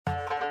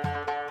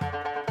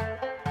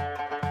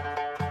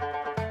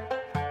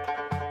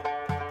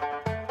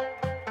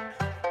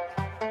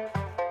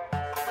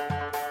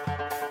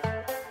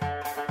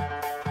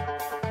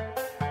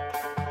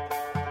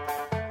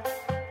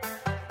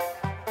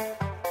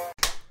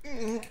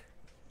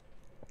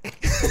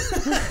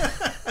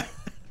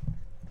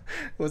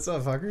What's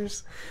up,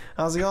 fuckers?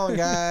 How's it going,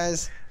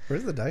 guys?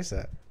 Where's the dice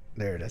at?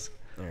 There it is.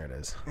 There it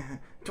is.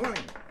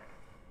 20.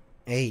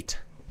 8.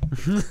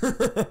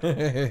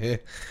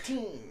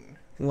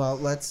 Well,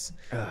 let's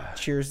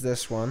cheers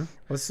this one.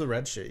 What's the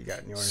red shit you got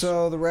in yours?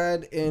 So the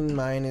red in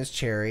mine is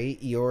cherry.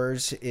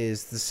 Yours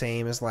is the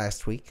same as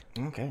last week.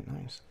 Okay,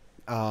 nice.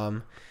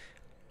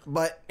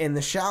 But in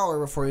the shower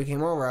before you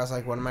came over, I was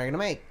like, what am I going to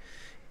make?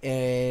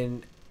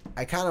 And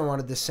I kind of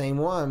wanted the same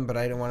one, but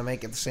I didn't want to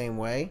make it the same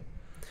way.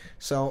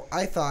 So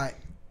I thought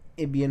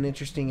it'd be an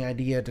interesting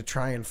idea to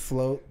try and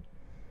float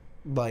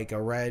like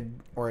a red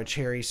or a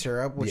cherry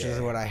syrup, which is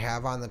what I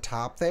have on the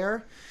top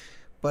there.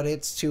 But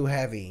it's too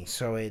heavy,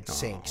 so it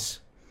sinks.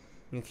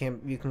 You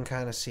can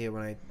kind of see it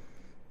when I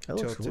That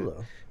looks tilt cool, it.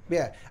 though.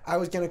 Yeah, I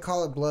was going to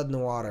call it Blood in the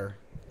Water.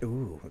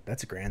 Ooh,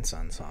 that's a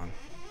grandson song.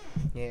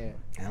 Yeah.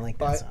 I like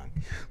that song.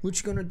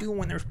 What you gonna do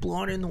when there's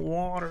blood in the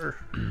water?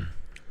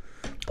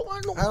 Blood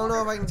in the water. I don't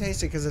know if I can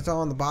taste it because it's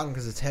all on the bottom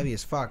because it's heavy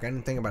as fuck. I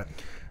didn't think about it.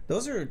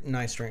 Those are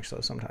nice drinks,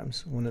 though,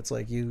 sometimes. When it's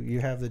like you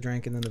have the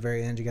drink and then the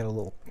very end you got a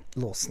little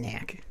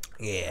snack.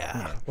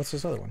 Yeah. What's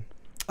this other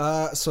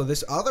one? So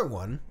this other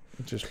one,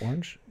 Just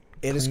orange?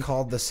 it is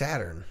called the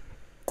Saturn.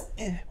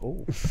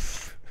 Oh.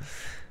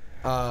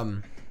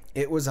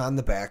 It was on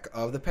the back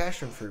of the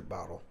passion fruit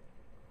bottle.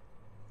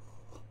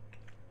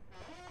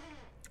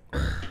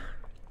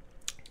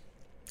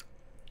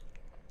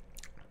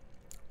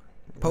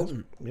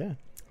 Potent. Yeah.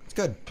 It's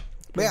good.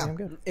 But yeah, damn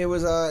good. it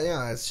was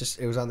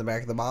it was on the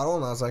back of the bottle,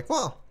 and I was like,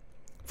 well,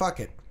 fuck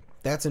it.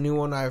 That's a new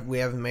one. We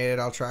haven't made it.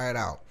 I'll try it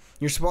out.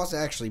 You're supposed to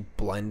actually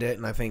blend it,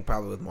 and I think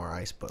probably with more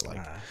ice, but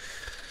like,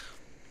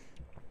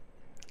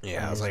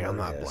 yeah, I was like, I'm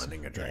not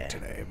blending a drink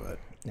today, but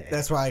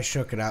that's why I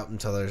shook it out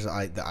until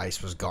the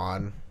ice was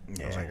gone.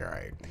 I was like, all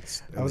right.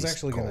 I was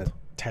actually going to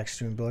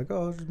text you and be like,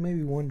 oh,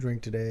 maybe one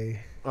drink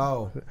today.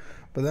 Oh.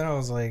 But then I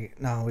was like,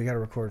 no, we got to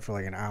record for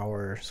like an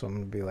hour, so I'm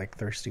going to be like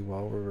thirsty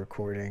while we're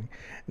recording.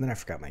 And then I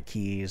forgot my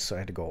keys, so I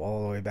had to go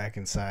all the way back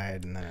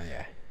inside, and then,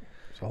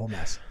 it's a whole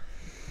mess.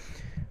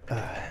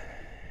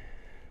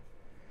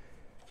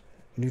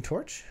 New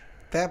torch?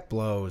 That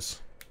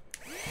blows.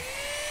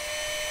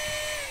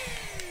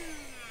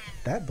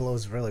 That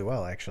blows really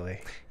well, actually.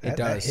 It That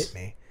does. hit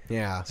me.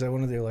 Yeah. Is that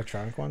one of the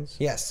electronic ones?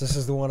 Yes, this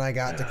is the one I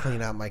got to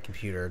clean out my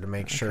computer to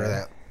make sure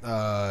that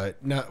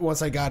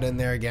once I got in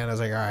there again, I was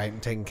like, all right, I'm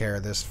taking care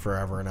of this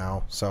forever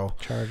now. So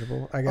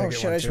Chargeable. I gotta oh get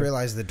shit! one I just too.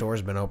 realized the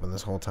door's been open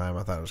this whole time.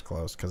 I thought it was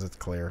closed because it's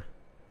clear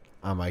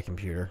on my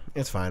computer.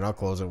 It's fine. I'll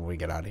close it when we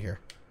get out of here.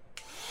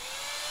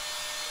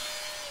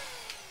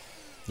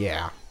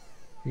 Yeah.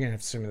 You're gonna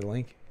have to send me the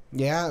link.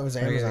 Yeah, it was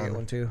I gotta Amazon. get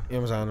one too.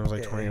 Amazon. It was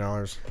like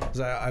 $20. 'Cause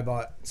I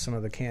bought some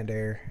of the canned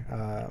air.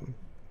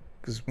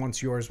 Because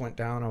once yours went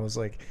down, I was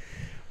like,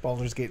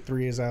 Baldur's Gate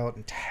 3 is out,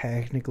 and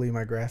technically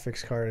my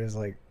graphics card is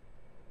like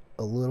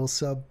a little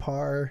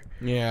subpar.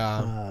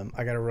 Yeah.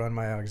 I got to run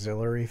my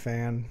auxiliary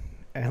fan,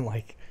 and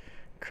like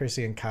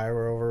Chrissy and Kai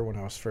were over when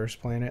I was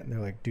first playing it, and they're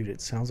like, dude,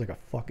 it sounds like a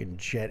fucking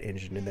jet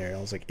engine in there. And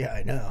I was like, yeah,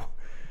 I know.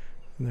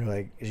 And they're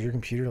like, is your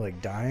computer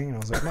like dying? And I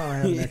was like, no, I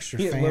have an extra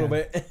fan. A little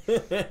bit.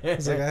 I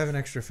was like, I have an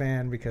extra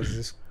fan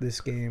because this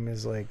game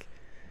is like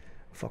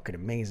fucking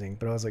amazing.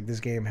 But I was like, this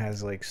game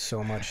has like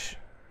so much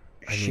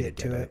shit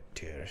to it.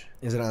 Dude.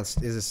 Is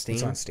it Steam?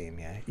 It's on Steam,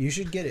 yeah. You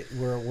should get it.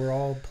 We're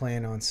all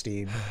playing on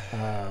Steam.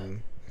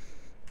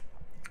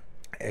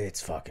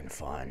 It's fucking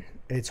fun.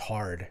 It's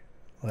hard.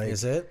 Like,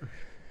 Is it?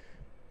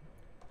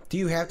 Do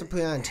you have to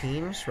play on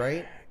teams,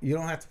 right? you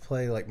don't have to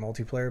play like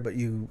multiplayer, but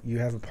you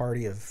have a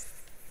party of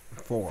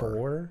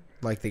four.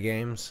 Like the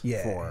games?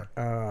 Yeah.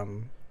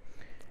 4.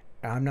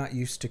 I'm not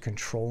used to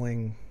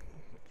controlling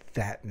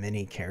that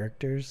many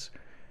characters.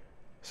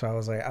 So I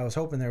was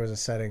hoping there was a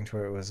setting to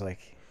where it was like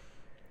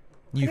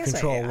You guess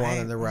control I- one I-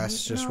 and the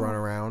rest just no. run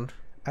around?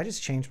 I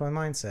just changed my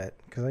mindset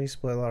because I used to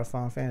play a lot of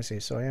Final Fantasy,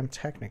 so I am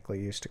technically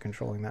used to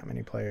controlling that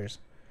many players.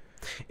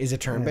 Is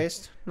it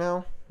turn-based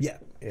now? Yeah.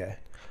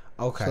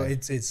 Okay.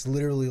 So it's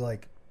literally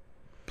like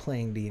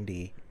playing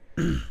D&D.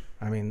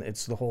 I mean,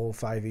 it's the whole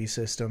 5e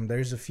system.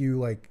 There's a few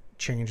like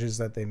changes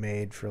that they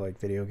made for like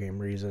video game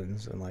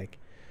reasons, and like,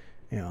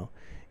 you know,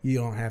 you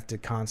don't have to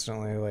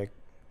constantly like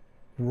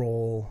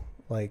roll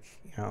like,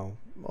 you know,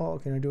 oh,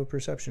 can I do a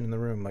perception in the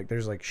room? Like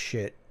there's like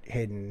shit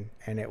hidden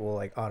and it will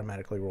like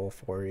automatically roll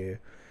for you.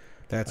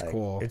 That's Like,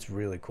 cool. It's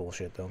really cool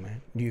shit though,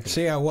 man. You can,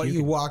 So yeah, what you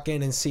can- walk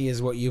in and see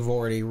is what you've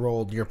already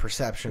rolled. Your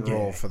perception Yeah.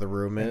 roll for the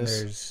room and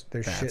is.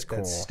 there's That's shit cool.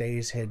 that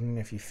stays hidden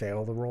if you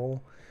fail the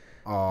roll.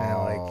 Oh,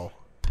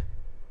 like,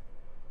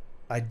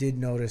 I did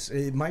notice,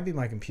 it might be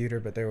my computer,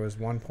 but there was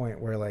one point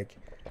where like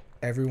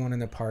everyone in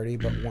the party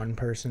but one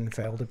person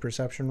failed a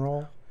perception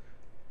roll,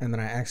 and then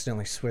I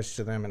accidentally switched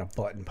to them and a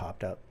button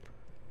popped up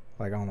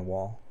like on the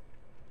wall.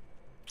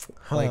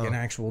 Like an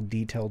actual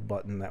detailed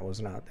button that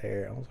was not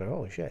there. I was like,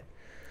 holy shit.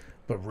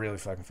 But really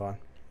fucking fun.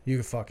 You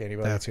can fuck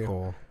anybody that's too.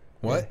 cool.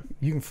 What? Yeah,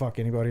 you can fuck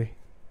anybody.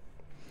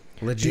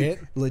 Legit?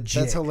 Dude,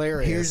 legit. That's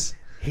hilarious.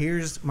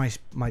 Here's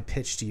my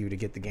pitch to you to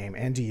get the game,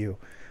 and to you,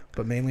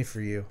 but mainly for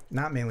you.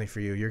 Not mainly for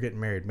you. You're getting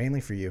married. Mainly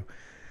for you.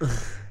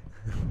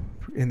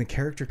 in the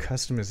character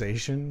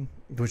customization,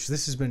 which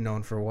this has been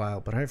known for a while,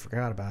 but I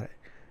forgot about it.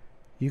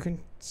 You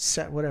can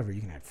set whatever.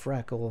 You can add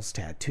freckles,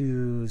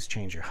 tattoos,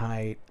 change your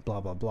height,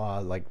 blah, blah, blah.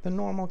 Like the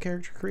normal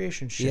character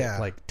creation shit. Yeah.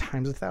 Like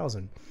times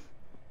 1,000.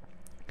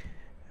 And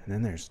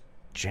then there's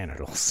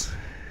genitals.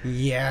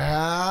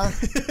 Yeah.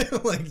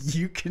 Like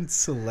you can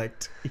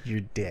select your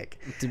dick.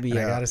 To be And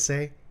I gotta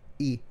say,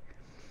 E.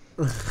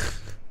 That's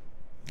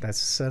the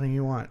setting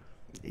you want.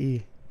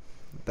 E.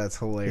 That's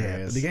Yeah,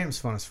 hilarious. but the game's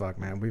fun as fuck,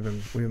 man. We've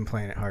been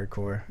playing it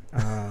hardcore.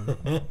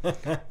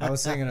 I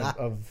was thinking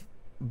of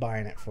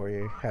buying it for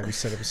you. Have you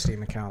set up a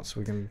Steam account so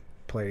we can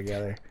play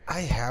together?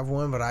 I have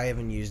one, but I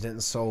haven't used it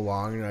in so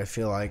long, and I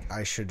feel like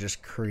I should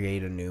just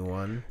create a new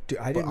one. Dude,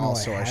 I But didn't know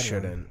also, I I had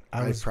shouldn't.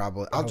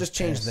 one. I'll just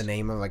change pissed. the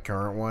name of my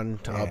current one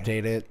to Yeah.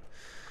 update it.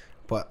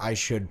 But I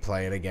should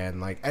play it again.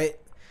 Like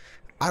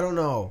I don't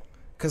know,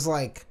 cause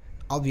like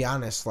I'll be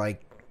honest,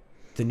 like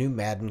the new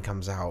Madden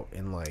comes out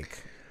in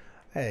like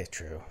Hey,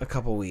 true. a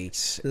couple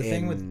weeks. The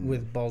thing and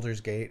with Baldur's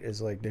Gate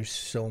is like there's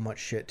so much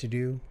shit to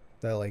do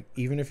that like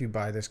even if you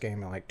buy this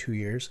game in like 2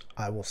 years,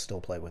 I will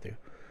still play with you.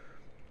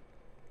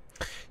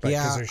 Like,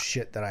 Yeah. because there's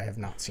shit that I have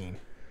not seen.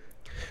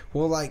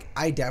 Well, like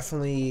I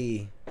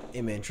definitely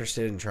am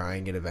interested in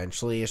trying it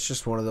eventually. It's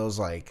just one of those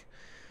like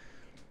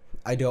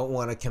I don't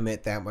want to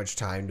commit that much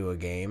time to a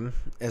game.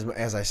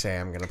 As I say,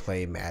 I'm gonna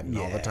play Madden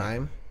all the Yeah.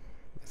 time.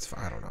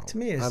 I don't know. To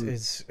me,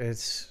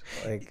 it's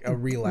like a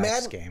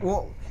relaxed game.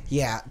 Well,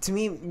 yeah. To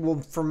me,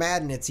 for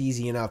Madden, it's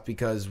easy enough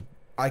because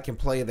I can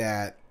play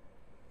that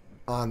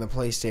on the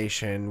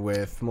PlayStation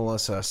with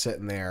Melissa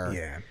sitting there.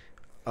 yeah.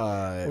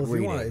 Well,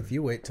 Well, if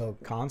you wait till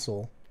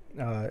console,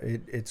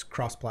 it's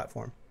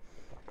cross-platform.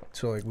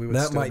 So like we would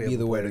that still might be able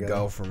the play way to together.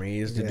 go for me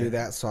is to Yeah. do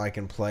that so I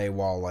can play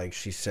while like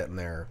she's sitting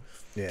there.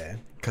 Yeah,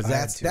 Because I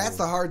had that's to-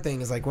 the hard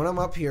thing is like when I'm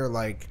up here,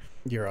 like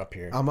You're up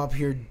here. I'm up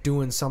here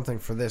doing something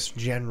for this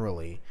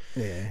generally.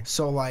 Yeah.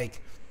 So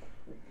like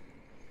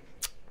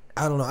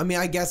I don't know. I mean,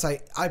 I guess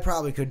I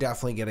probably could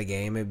definitely get a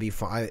game. It'd be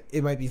fun.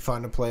 It might be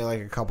fun to play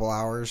like a couple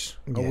hours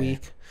a Yeah.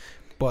 week,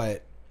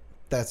 but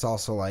that's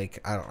also like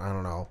I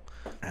don't know.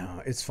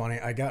 It's funny.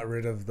 I got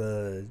rid of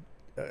the.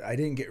 I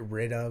didn't get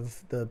rid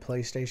of the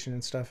PlayStation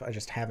and stuff. I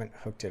just haven't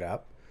hooked it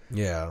up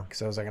Yeah.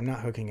 because I was like, I'm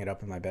not hooking it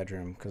up in my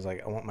bedroom because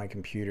like I want my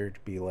computer to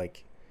be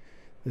like,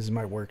 this is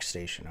my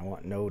workstation. I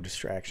want no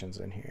distractions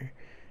in here,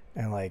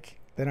 and like.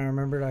 Then I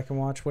remembered I can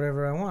watch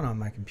whatever I want on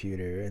my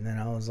computer, and then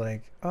I was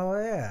like, "Oh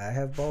yeah, I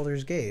have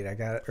Baldur's Gate. I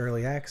got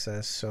early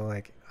access, so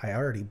like I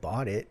already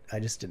bought it. I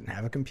just didn't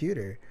have a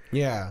computer."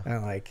 Yeah. And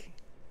I'm like,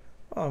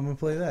 "Oh, I'm gonna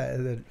play that."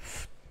 And then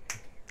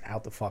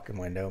out the fucking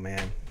window,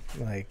 man.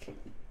 Like,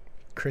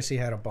 Chrissy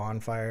had a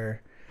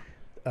bonfire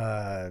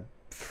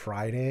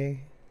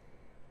Friday,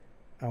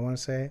 I want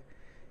to say,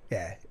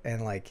 yeah,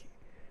 and like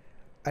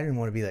I didn't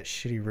want to be that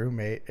shitty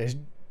roommate,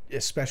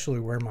 especially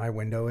where my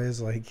window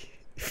is, like.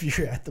 If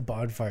you're at the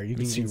bonfire, you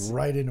can see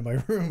right into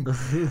my room.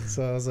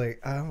 So I was like,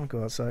 I'm gonna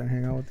go outside and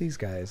hang out with these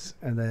guys.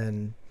 And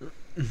then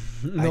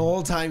The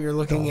whole time you're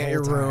looking at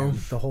your room.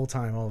 the whole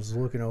time I was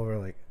looking over,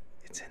 like,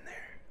 it's in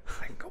there.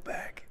 I can go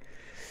back.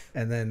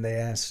 And then they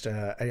asked,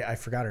 I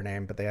forgot her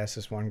name, but they asked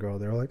this one girl.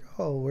 They were like,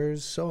 "Oh,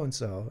 where's so and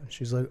so?" And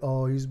she's like,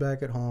 "Oh, he's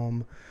back at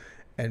home."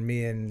 And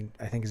me and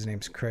I think his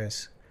name's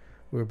Chris.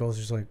 We were both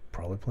just like,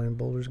 probably playing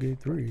Baldur's Gate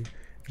 3.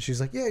 And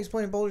she's like, "Yeah, he's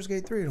playing Baldur's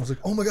Gate 3." And I was like,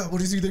 "Oh my god,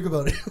 what does he think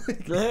about it?"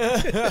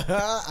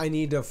 I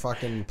need to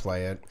fucking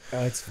play it.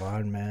 It's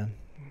fun, man.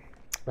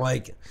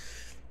 Like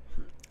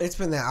it's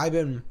been that I've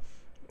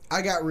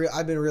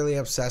been really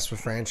obsessed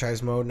with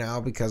franchise mode now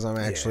because I'm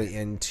actually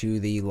into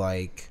the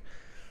like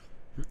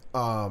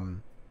the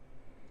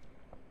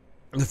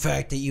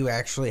fact that you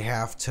actually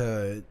have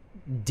to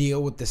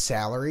deal with the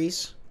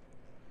salaries.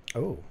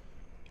 Oh,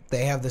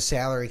 They have the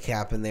salary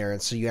cap in there,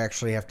 and so you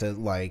actually have to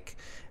like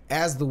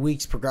as the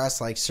weeks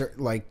progress,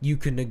 you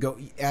can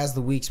as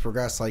the weeks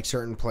progress, like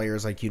certain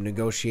players, like you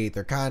negotiate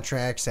their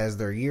contracts as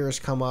their years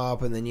come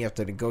up, and then you have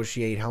to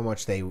negotiate how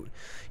much they,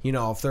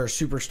 if they're a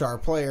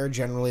superstar player,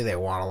 generally they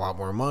want a lot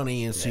more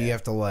money, and so you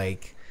have to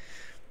like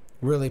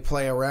really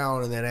play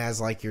around, and then as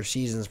like your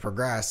seasons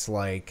progress,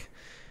 like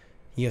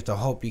you have to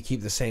hope you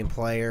keep the same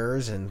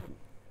players and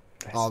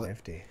that's all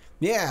nifty.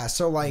 yeah,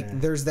 so like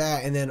there's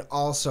that, and then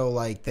also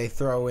like they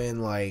throw in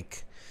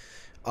like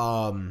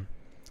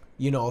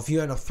if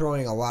you end up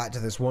throwing a lot to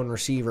this one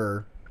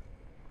receiver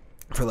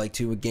for like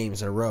 2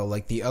 games in a row,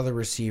 like the other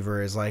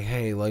receiver is like,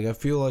 hey, like I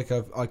feel like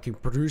I can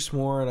produce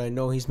more, and I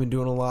know he's been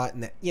doing a lot,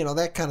 and that,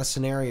 that kind of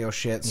scenario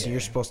shit. So you're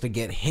supposed to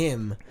get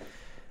him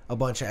a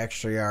bunch of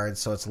extra yards,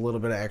 so it's a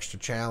little bit of extra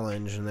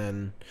challenge, and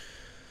then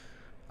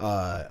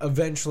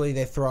eventually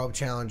they throw up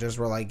challenges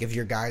where like if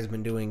your guy's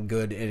been doing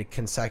good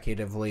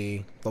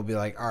consecutively, they'll be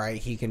like, all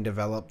right, he can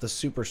develop the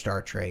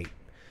superstar trait.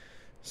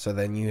 So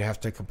then you have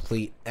to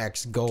complete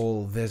X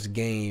goal this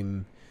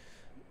game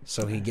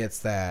so he gets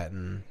that.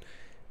 And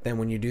then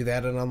when you do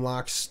that, it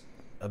unlocks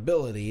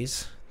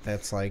abilities.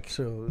 That's like...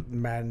 So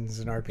Madden's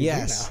an RPG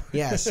yes, now.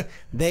 yes.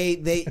 They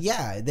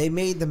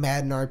made the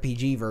Madden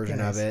RPG version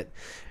of it.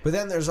 But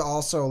then there's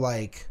also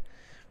like...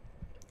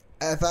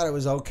 I thought it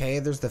was okay.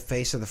 There's the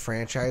face of the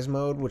franchise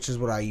mode, which is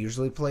what I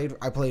usually played.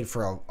 I played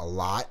for a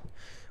lot,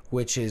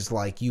 which is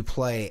like you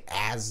play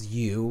as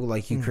you,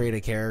 like you create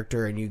a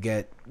character and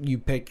you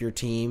pick your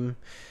team.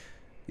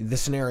 The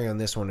scenario in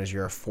this one is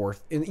you're a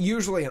fourth. And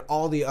usually in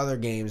all the other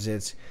games,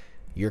 it's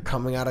you're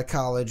coming out of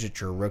college, it's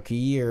your rookie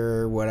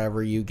year,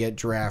 whatever, you get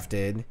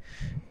drafted,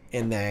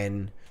 and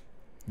then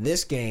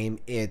this game,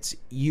 it's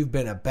you've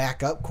been a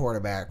backup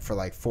quarterback for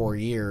like 4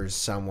 years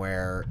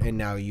somewhere, and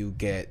now you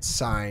get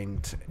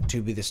signed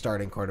to be the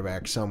starting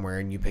quarterback somewhere,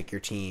 and you pick your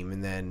team,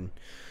 and then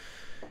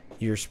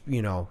you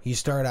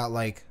start out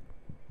like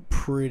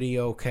pretty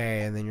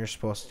okay, and then you're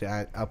supposed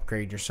to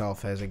upgrade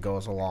yourself as it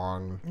goes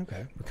along.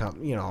 Okay.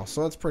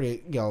 So it's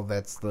pretty.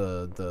 That's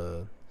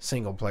the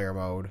single player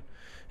mode.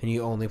 And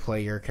you only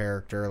play your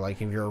character.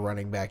 Like if you're a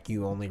running back,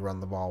 you only run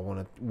the ball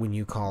when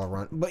you call a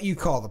run, but you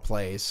call the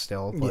plays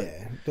still. But,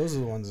 yeah, those are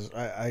the ones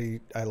I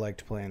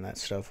liked playing that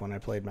stuff when I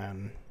played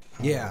Madden.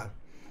 Yeah,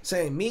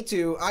 same. Me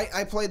too.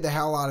 I played the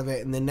hell out of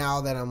it, and then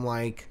now that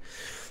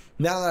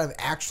I've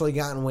actually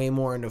gotten way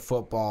more into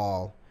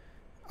football,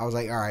 I was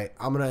like, all right,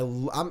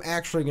 I'm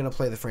actually gonna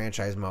play the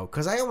franchise mode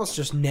because I almost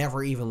just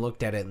never even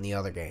looked at it in the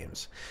other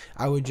games.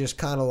 I would just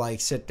kind of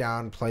like sit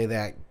down, play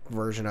that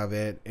version of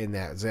it, and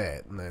that's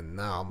it. And then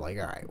now I'm like,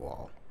 all right,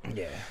 well,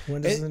 yeah.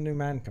 When does the new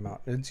Madden come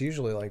out? It's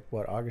usually like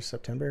what, August,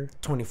 September,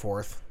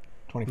 24th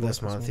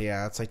this month.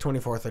 Yeah, it's like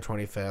 24th or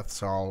 25th.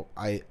 So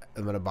I'm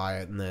gonna buy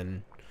it, and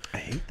then I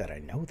hate that I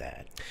know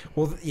that.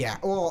 Well, yeah.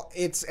 Well,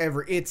 it's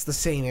the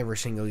same every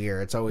single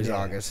year. It's always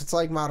August. It's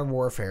like Modern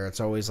Warfare. It's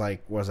always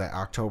like, was that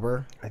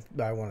October?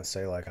 I want to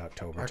say like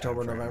October,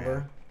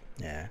 November.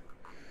 Yeah.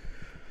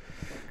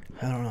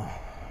 I don't know.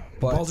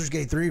 But Baldur's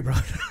Gate 3, bro.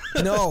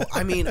 No,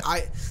 I mean,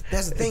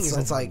 that's the thing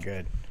it's like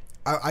good.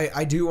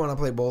 I do want to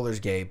play Baldur's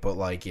Gate, but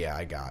like, yeah,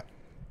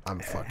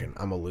 I'm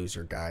a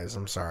loser, guys.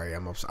 I'm sorry.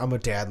 I'm a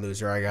dad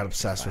loser. I got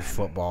obsessed with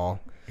football.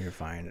 You're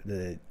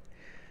fine.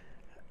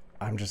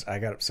 I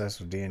got obsessed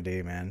with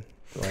D&D, man.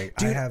 Like,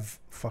 Dude, I have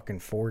fucking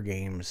 4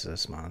 games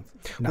this month,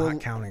 not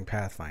counting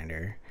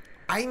Pathfinder.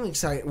 I'm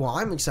excited. Well,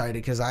 I'm excited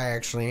because I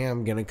actually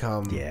am gonna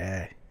come.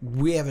 Yeah.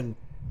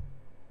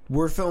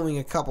 We're filming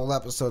a couple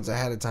episodes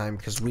ahead of time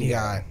because we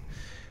got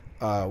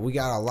a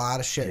lot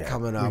of shit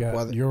coming up. We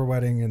got your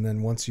wedding, and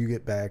then once you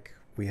get back,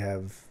 we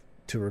have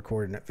to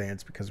record in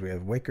advance because we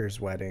have Waker's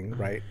wedding,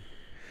 right?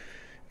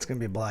 It's gonna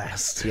be a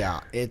blast. Yeah,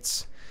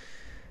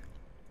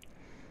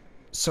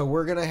 so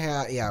we're gonna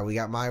have we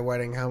got my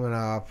wedding coming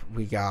up.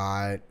 We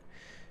got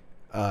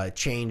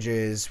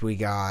changes. We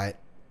got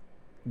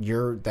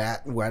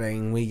that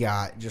wedding. We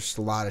got just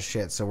a lot of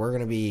shit. So we're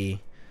gonna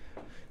be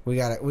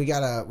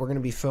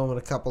filming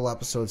a couple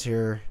episodes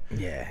here.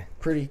 Yeah,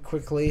 pretty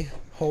quickly.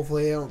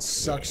 Hopefully they don't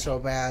suck so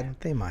bad.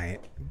 They might,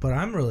 but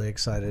I'm really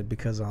excited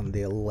because on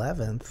the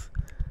 11th,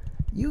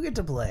 you get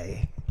to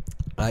play.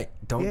 I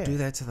don't do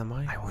that to the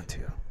mic. I want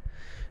to,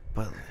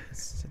 but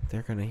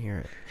they're gonna hear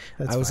it.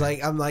 That's I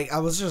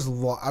was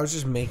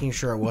just making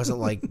sure it wasn't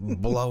like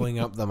blowing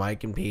up the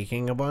mic and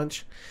peaking a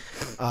bunch.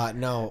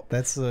 No,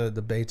 that's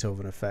the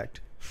Beethoven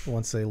effect.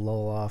 Once they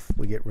lull off,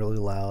 we get really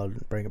loud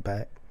and bring it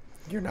back.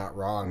 You're not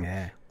wrong.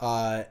 Yeah.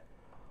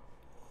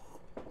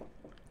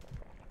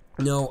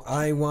 No,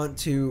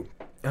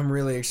 I'm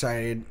really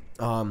excited.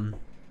 I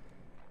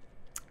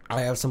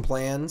have some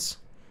plans.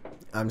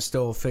 I'm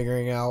still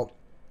figuring out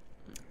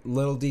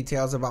little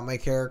details about my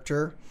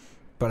character,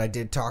 but I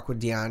did talk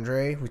with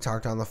DeAndre. We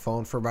talked on the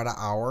phone for about an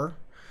hour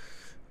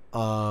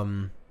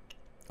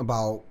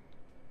about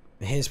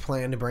his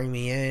plan to bring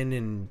me in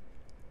and,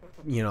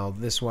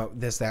 this,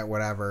 that,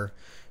 whatever.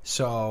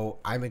 So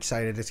I'm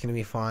excited. It's going to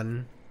be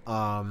fun.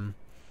 You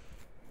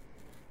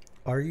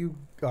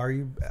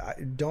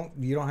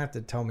don't have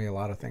to tell me a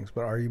lot of things,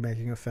 but are you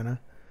making a finna?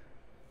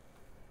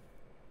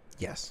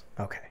 Yes.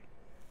 Okay.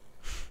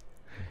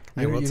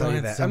 I will tell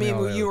you that. I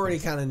mean, you already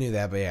kind of knew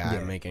that, but yeah,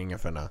 I'm making a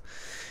finna.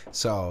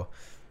 So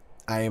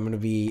I am going to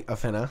be a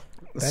finna.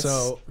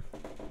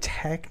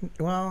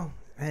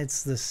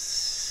 It's the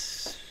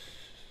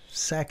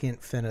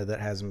second finna that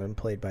hasn't been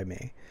played by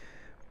me.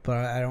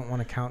 But I don't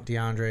want to count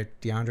DeAndre.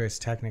 DeAndre's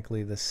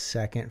technically the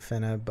second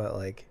finna, but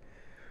like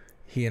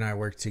he and I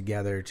worked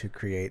together to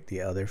create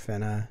the other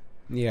finna.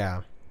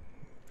 Yeah.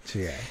 So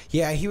yeah.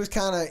 Yeah, he was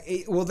kind of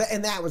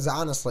and that was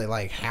honestly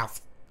like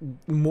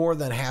more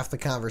than half the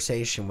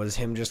conversation was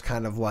him just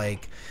kind of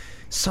like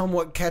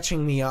somewhat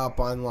catching me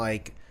up on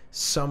like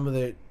some of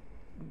the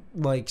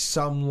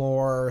some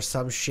lore or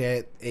some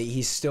shit.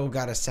 He's still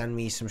got to send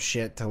me some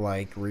shit to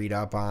like read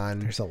up on.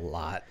 There's a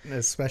lot,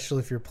 especially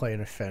if you're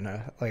playing a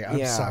finna. Like,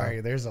 I'm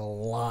sorry, there's a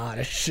lot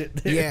of shit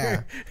there.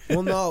 Yeah.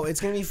 Well, no,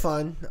 it's gonna be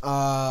fun.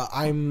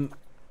 I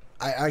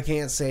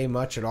can't say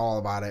much at all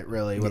about it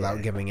really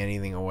without giving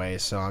anything away.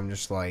 So I'm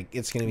just like,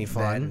 it's gonna be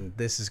fun. Then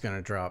this is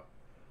gonna drop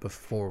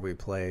before we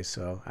play,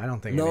 so I don't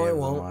think it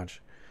won't.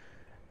 Watch.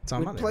 It's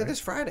on Monday. Play this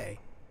Friday.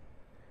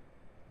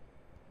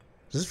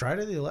 Is this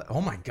Friday the 11th? Oh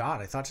my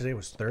god, I thought today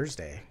was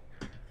Thursday.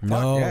 No.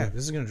 Fuck yeah,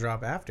 this is gonna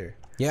drop after.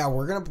 Yeah,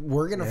 we're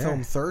gonna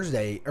film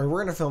Thursday, or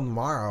we're gonna film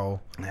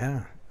tomorrow.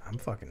 Yeah, I'm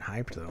fucking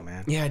hyped though,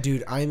 man. Yeah,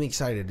 dude, I'm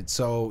excited.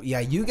 So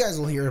yeah, you guys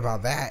will hear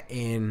about that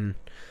in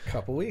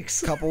Couple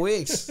weeks. couple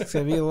weeks. It's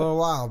gonna be a little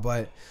while,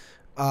 but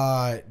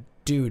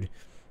dude,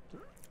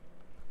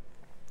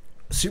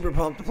 super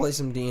pumped to play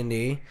some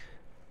D&D.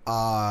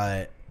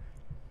 Other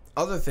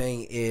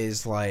thing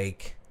is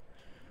like,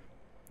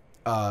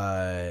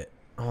 hold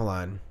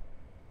on,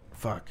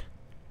 fuck,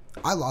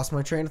 I lost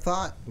my train of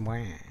thought.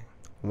 Wah.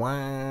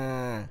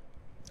 Wah.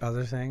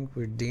 Other thing,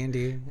 we're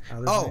D&D.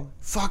 Oh,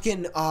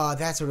 fucking,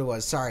 that's what it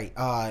was. Sorry.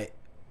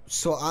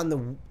 So on the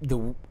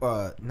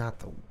not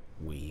the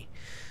Wii,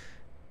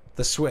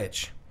 the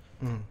Switch.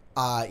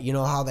 You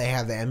know how they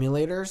have the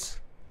emulators?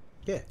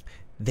 Yeah.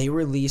 They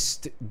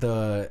released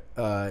the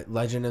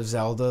Legend of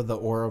Zelda: The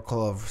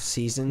Oracle of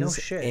Seasons No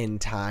shit. in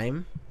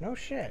time. No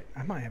shit.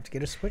 I might have to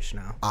get a Switch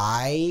now.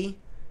 All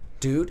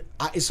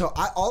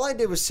I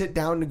did was sit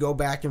down to go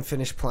back and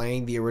finish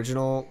playing the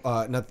original,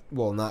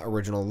 not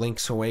original,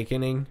 Link's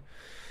Awakening,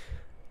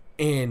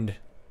 and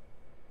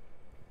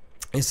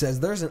it says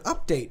there's an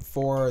update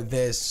for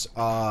this.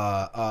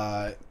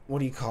 What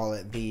do you call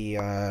it? The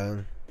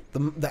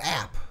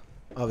app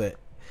of it.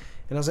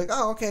 And I was like,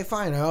 oh, okay,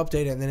 fine. I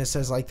update it. And then it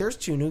says, like, there's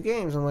 2 new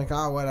games. I'm like,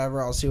 oh,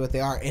 whatever. I'll see what they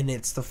are. And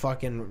it's the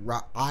fucking...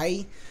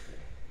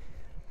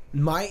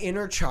 My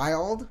inner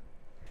child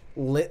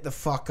lit the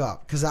fuck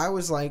up. Because I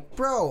was like,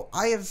 bro,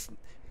 I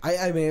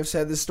may have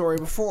said this story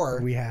before.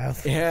 We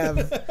have. It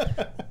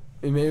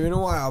may have been a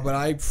while, but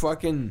I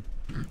fucking...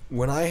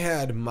 When I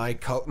had my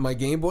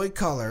Game Boy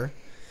Color,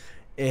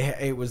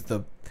 it was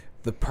the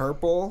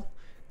purple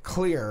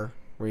clear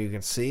where you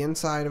can see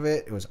inside of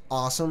it. It was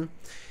awesome.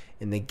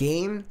 In the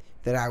game...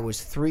 that I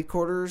was really,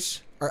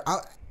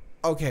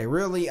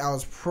 I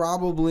was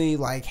probably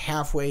like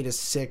halfway to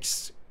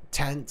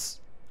 6/10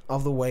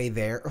 of the way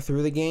there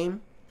through the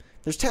game.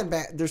 There's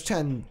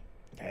 10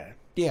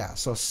 Yeah,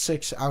 so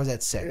 6. I was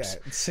at 6. Yeah,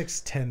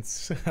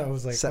 6/10. I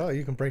was like, oh,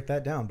 you can break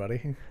that down,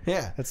 buddy.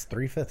 Yeah, that's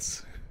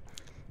 3/5.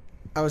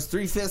 I was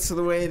 3/5 of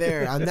the way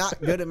there. I'm not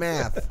good at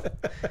math,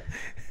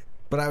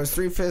 but I was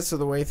 3/5 of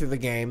the way through the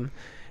game.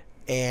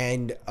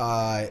 And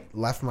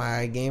left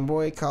my Game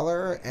Boy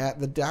Color at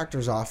the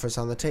doctor's office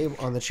on the chair,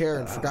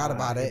 and forgot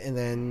about it. And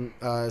then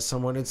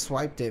someone had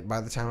swiped it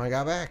by the time I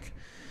got back.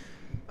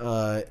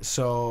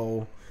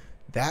 So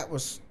that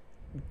was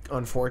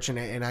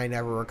unfortunate, and I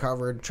never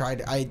recovered.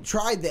 I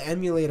tried the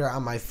emulator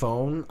on my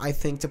phone, I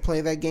think, to play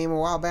that game a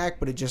while back,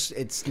 but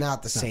it's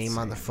not the same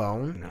on the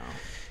phone. No.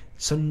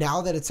 So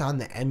now that it's on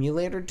the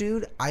emulator,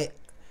 dude,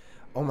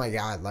 oh my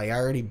god, like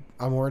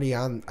I'm already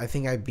on. I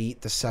think I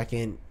beat the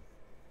second.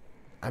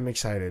 I'm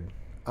excited.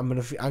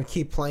 I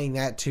keep playing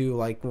that too,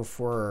 like if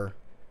we're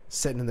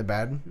sitting in the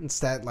bed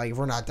instead. Like if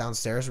we're not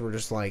downstairs, we're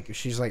just like,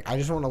 she's like, I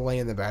just want to lay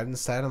in the bed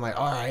instead. I'm like,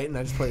 all right, and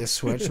I just play a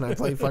Switch and I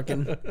play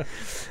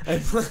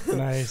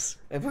Nice.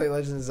 I play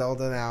Legend of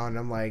Zelda now, and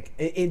I'm like,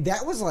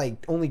 that was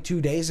like only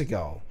 2 days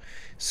ago,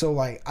 so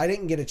like I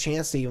didn't get a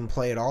chance to even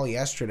play it all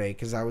yesterday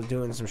because I was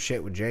doing some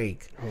shit with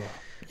Jake.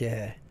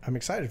 Yeah, I'm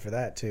excited for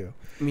that too.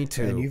 Me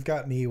too. And you've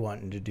got me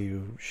wanting to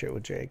do shit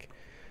with Jake.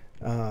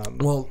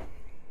 Well.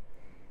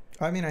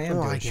 I mean, I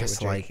am doing shit with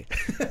Jake.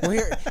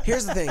 Well,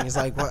 here's the thing: is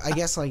like, well, I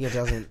guess like it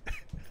doesn't.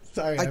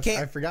 Sorry,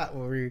 I forgot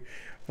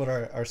what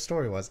our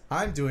story was.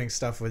 I'm doing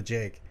stuff with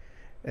Jake,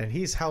 and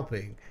he's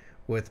helping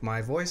with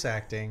my voice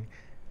acting,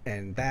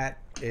 and that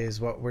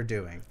is what we're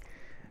doing.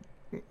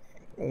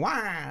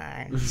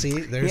 Why?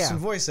 See, there's some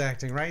voice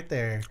acting right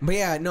there. But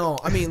yeah, no,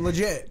 I mean,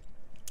 legit.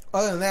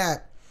 Other than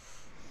that.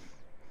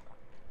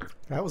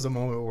 That was a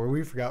moment where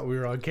we forgot we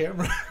were on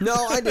camera. No,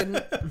 I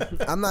didn't.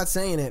 I'm not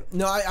saying it.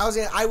 No,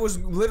 I was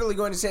literally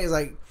going to say, is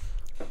like,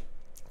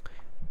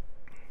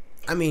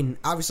 I mean,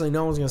 obviously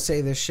no one's going to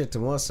say this shit to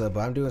Melissa,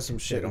 but I'm doing some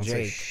shit with Jake.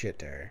 Don't say shit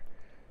to her.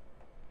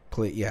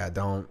 Please, yeah,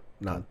 don't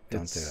do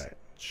that.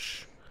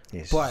 Shh.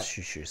 Yes, but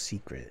it's your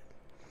secret.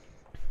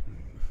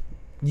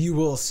 You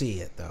will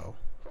see it, though.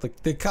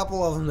 The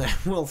couple of them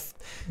that will...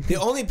 The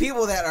only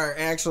people that are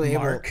actually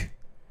Mark,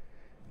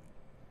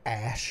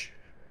 Ash,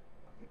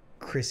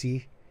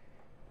 Chrissy,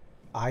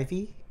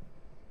 Ivy,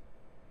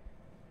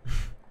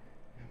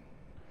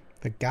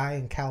 the guy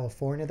in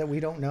California that we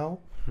don't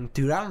know.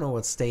 Dude, I don't know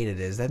what state it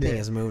is. That thing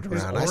has moved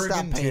around. I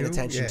stopped paying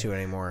attention to it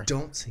anymore.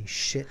 Don't say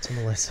shit to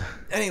Melissa.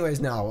 Anyways,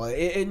 no. But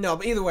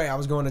either way, I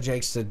was going to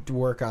Jake's to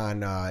work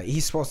on...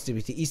 he's supposed to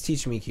be... He's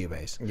teaching me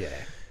Cubase. Yeah.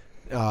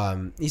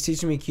 He's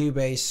teaching me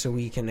Cubase so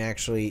we can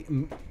actually...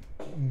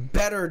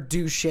 better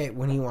do shit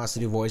when he wants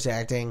to do voice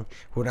acting.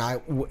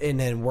 And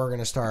then we're going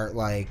to start,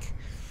 like...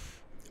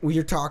 We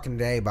were talking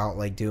today about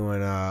like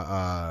doing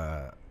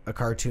a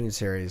cartoon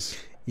series.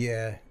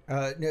 Yeah,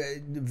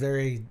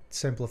 very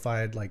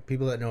simplified. Like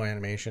people that know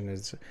animation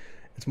it's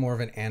more of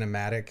an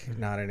animatic,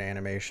 not an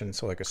animation.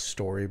 So like a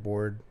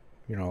storyboard,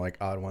 like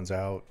Odd Ones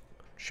Out,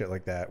 shit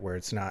like that, where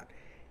it's not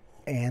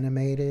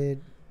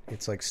animated.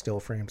 It's like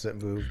still frames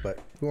that move. But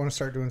we want to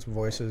start doing some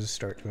voices,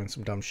 start doing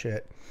some dumb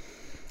shit.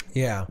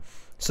 Yeah,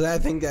 so I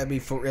think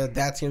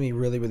that's gonna be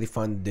really really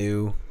fun to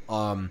do.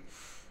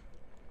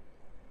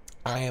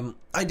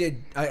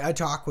 I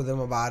talked with him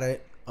about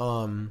it.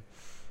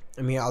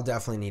 I mean, I'll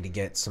definitely need to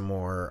get some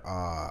more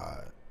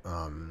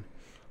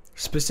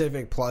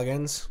specific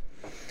plugins.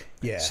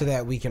 Yeah. So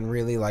that we can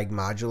really like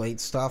modulate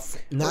stuff.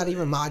 Not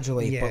even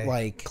modulate, but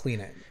like clean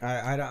it.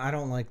 I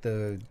don't like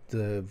the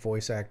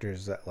voice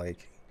actors that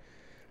like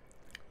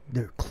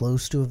they're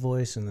close to a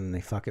voice and then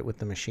they fuck it with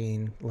the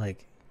machine.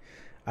 Like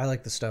I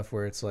like the stuff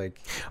where it's like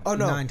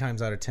 9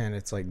 times out of 10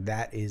 it's like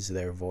that is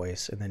their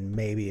voice, and then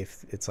maybe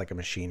if it's like a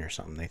machine or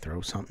something they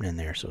throw something in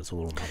there so it's a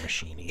little more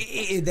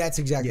machiney. That's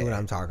exactly what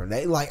I'm talking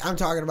about. Like I'm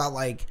talking about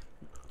like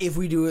if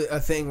we do a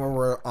thing where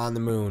we're on the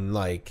moon,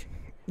 like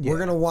we're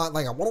gonna want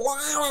like a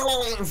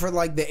for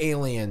like the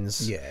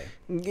aliens. Yeah,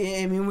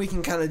 I mean we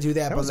can kind of do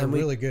that. That but was then a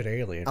really good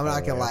alien. I'm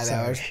not gonna lie,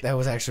 that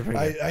was actually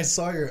pretty good. I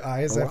saw your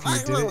eyes after you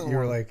did it. You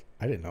were like,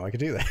 I didn't know I could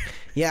do that.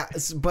 Yeah,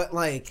 but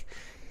like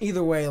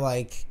either way,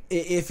 like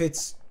if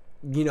it's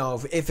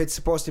if it's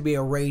supposed to be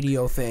a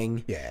radio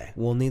thing,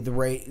 we'll need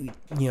the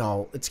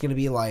it's gonna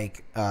be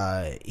like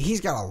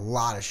he's got a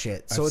lot of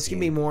shit, so it's gonna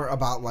be more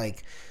about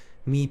like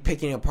me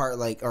picking apart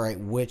like, all right,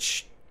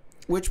 which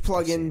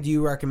plugin do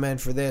you recommend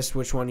for this?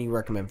 Which one do you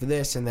recommend for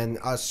this? And then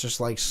us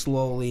just like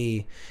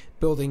slowly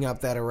building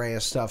up that array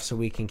of stuff so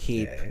we can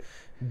keep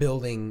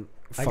building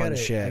fun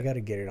shit. I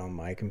gotta get it on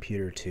my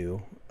computer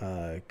too,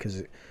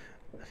 because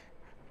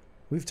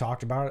we've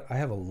talked about it. I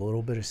have a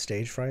little bit of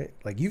stage fright.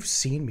 Like you've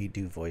seen me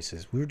do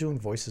voices. We were doing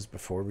voices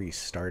before we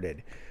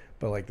started,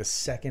 but like the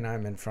second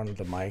I'm in front of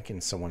the mic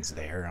and someone's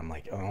there, I'm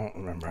like, I don't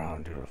remember how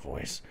to do a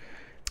voice.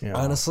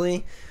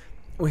 Honestly,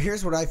 well,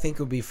 here's what I think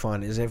would be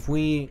fun is if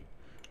we.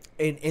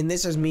 And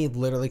this is me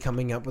literally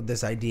coming up with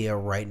this idea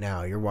right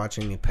now. You're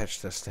watching me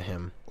pitch this to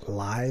him.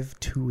 Live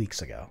 2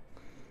 weeks ago.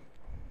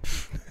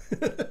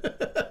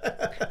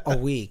 A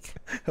week.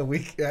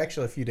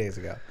 Actually, a few days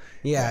ago.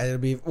 Yeah, it'll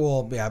be,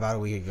 about a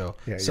week ago.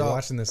 Yeah, you're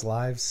watching this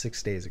live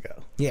 6 days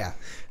ago. Yeah.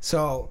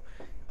 So,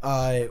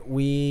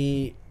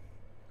 we're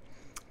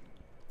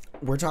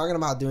talking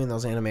about doing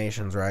those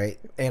animations, right?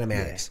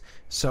 Animatics. Yeah.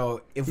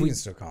 So if we can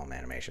still call them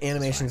animations.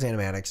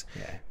 Animatics.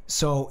 Yeah.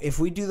 So if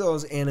we do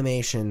those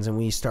animations and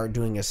we start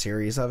doing a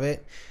series of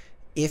it,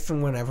 if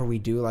and whenever we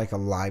do like a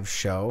live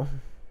show,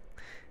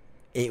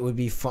 it would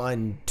be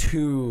fun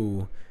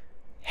to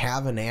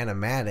have an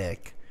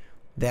animatic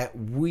that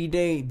we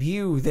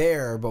debut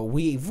there, but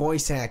we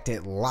voice act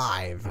it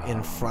live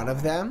in front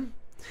of them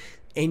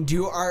and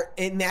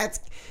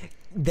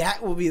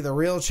that will be the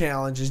real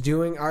challenge, is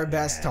doing our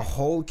best to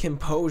hold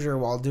composure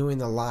while doing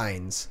the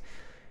lines.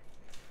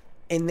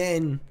 And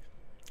then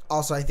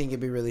also I think it'd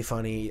be really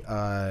funny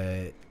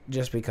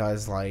just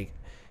because like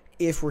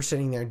if we're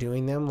sitting there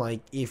doing them,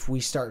 like if we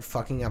start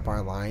fucking up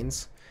our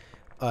lines,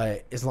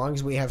 as long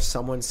as we have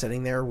someone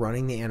sitting there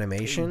running the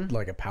animation,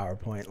 like a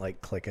PowerPoint,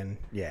 like clicking,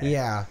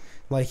 yeah,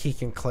 like he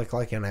can click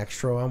like an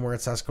extra one where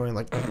it's us going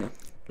like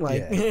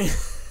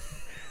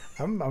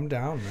I'm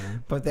down,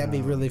 man. But that'd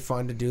be really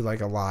fun to do like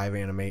a live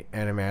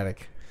animatic.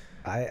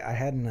 I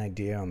had an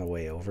idea on the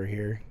way over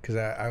here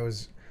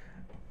because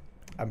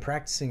I'm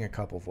practicing a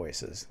couple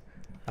voices,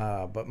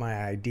 but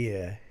my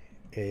idea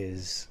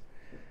is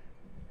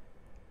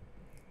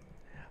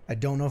I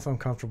don't know if I'm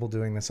comfortable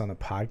doing this on the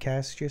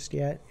podcast just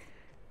yet,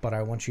 but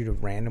I want you to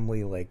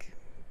randomly like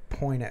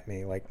point at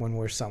me like when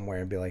we're somewhere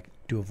and be like,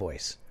 do a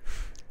voice,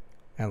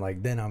 and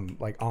like then I'm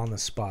like on the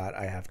spot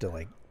I have to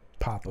like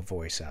pop a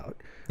voice out.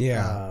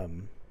 Yeah.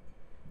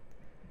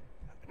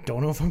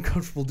 Don't know if I'm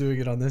comfortable doing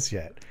it on this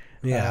yet.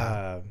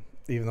 Yeah.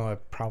 Even though I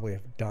probably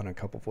have done a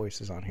couple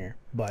voices on here,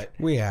 but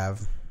we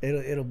have.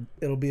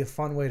 It'll be a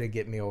fun way to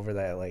get me over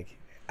that. Like,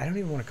 I don't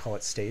even want to call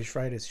it stage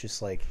fright. It's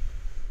just like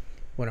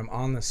when I'm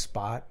on the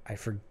spot, I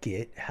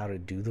forget how to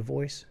do the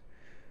voice.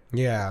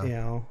 Yeah. You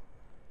know.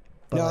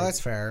 But no, like, that's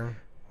fair.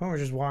 When we're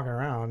just walking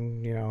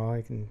around, you know,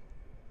 I can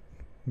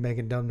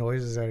making dumb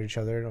noises at each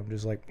other, and I'm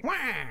just like, wah!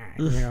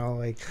 You know,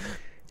 like,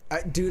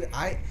 dude,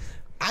 I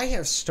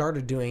have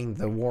started doing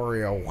the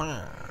Wario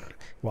wah.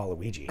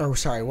 Waluigi. Oh,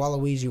 sorry,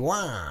 Waluigi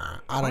wah.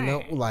 I don't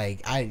know,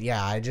 like,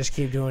 I just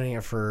keep doing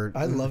it for.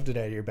 I loved it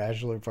at your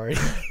bachelor party.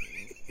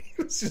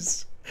 It was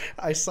just,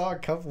 I saw a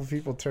couple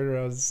people turn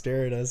around and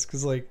stare at us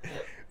because like.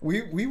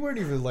 We weren't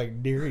even like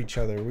near each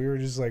other. We were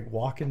just like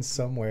walking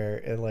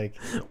somewhere, and like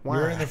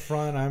you're in the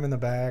front, I'm in the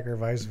back, or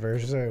vice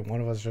versa. And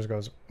one of us just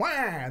goes wah,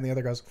 and the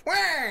other goes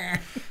wah.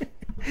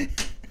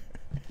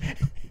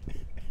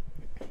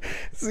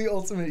 It's the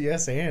ultimate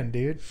yes and,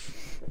 dude.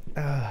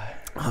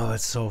 Oh,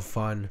 it's so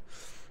fun.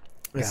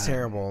 It's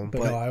terrible,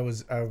 but no,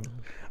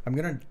 I'm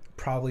gonna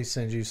probably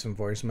send you some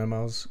voice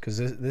memos because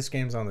this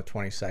game's on the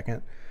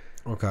 22nd.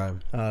 Okay.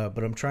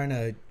 But I'm trying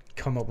to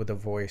come up with a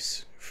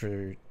voice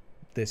for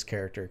this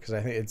character because I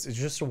think it's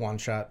just a one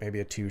shot, maybe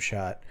a two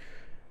shot,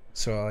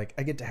 so like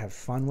I get to have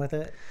fun with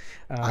it.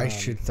 I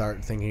should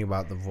start thinking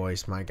about the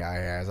voice my guy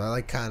has. I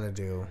like kind of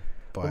do,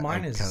 but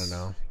mine I kind of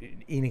know.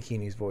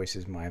 Inakini's voice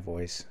is my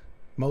voice.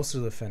 Most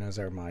of the Finnas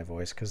are my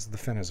voice because the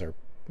Finnas are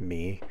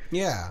me.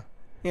 Yeah,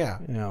 you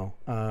know.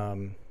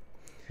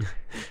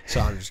 So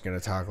I'm just gonna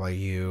talk like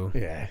you.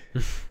 Yeah.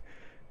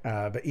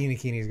 But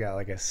Inakini's got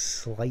like a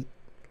slight,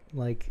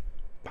 like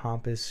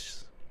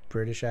pompous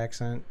British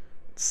accent.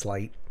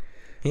 slight.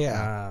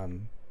 Yeah.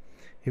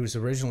 He was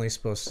originally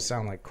supposed to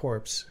sound like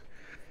Corpse,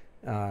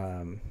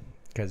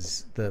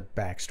 because the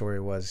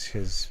backstory was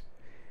his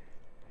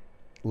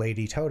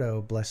Lady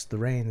Toto blessed the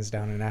rains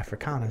down in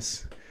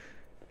Africanus,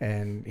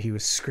 and he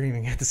was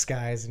screaming at the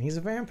skies, and he's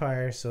a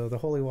vampire, so the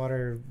holy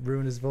water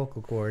ruined his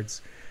vocal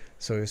cords,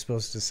 so he was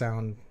supposed to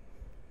sound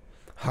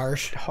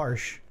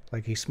harsh,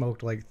 like he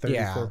smoked like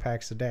 34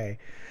 packs a day.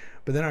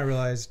 But then I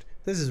realized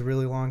this is a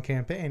really long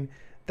campaign.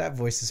 That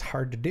voice is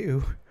hard to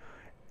do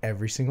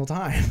every single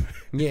time.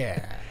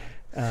 Yeah.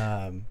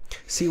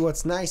 See,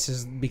 what's nice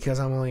is because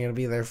I'm only going to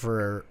be there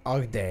for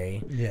a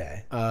day.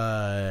 Yeah.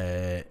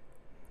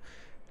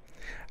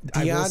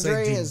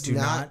 DeAndre is do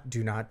not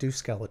do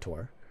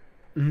Skeletor.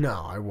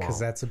 No, I won't. Because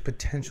that's a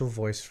potential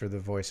voice for the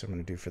voice I'm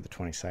going to do for the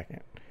 22nd.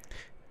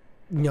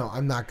 No,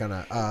 I'm not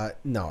gonna.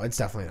 No, it's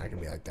definitely not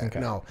gonna be like that. Okay.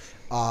 No,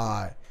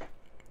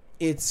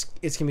 it's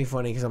gonna be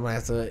funny because I'm gonna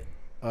have to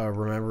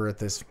remember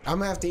this. I'm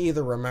gonna have to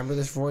either remember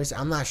this voice.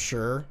 I'm not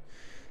sure.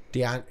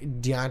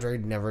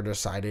 DeAndre never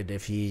decided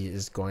if he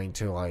is going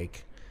to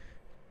like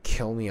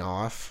kill me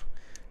off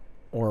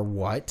or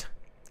what.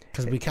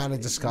 Because we kind of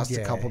discussed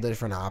a couple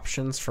different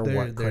options for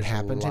what could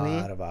happen to me. There's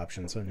a lot of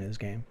options in his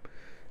game.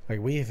 Like,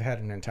 we've had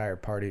an entire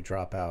party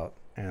drop out,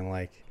 and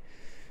like,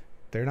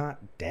 they're not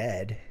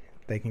dead.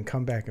 They can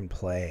come back and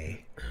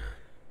play,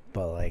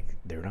 but like,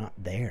 they're not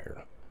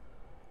there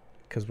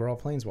because we're all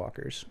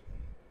planeswalkers.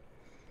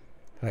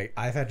 Like,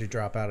 I've had to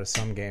drop out of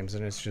some games,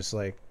 and it's just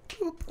like,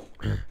 boop.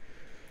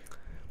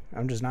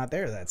 I'm just not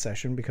there that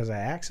session because I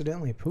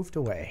accidentally poofed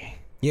away.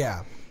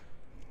 Yeah.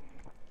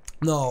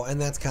 No,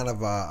 and that's kind of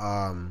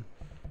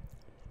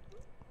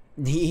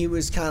he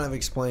was kind of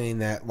explaining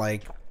that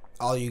like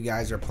all you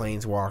guys are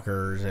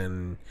planeswalkers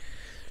and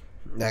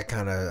that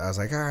kind of. I was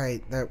like, all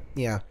right, a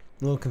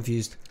little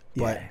confused,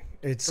 but Yeah,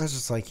 it's I was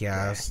just like,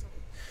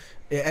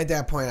 at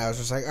that point, I was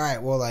just like, all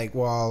right,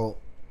 well,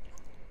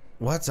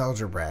 what's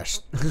Elder Brash?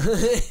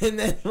 and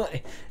then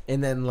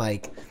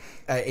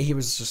he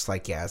was just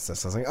like, yeah, it's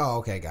this. I was like, oh,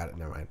 okay, got it,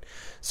 never mind.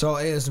 So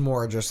it is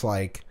more just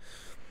like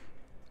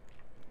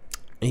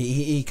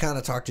he kind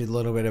of talked to you a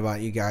little bit about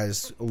you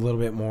guys, a little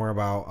bit more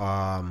about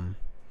I'm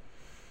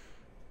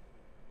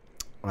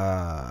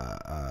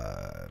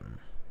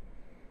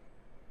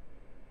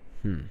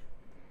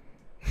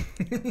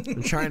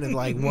trying to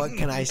like, what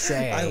can I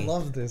say? I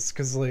love this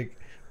because like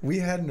we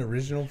had an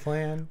original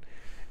plan,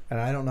 and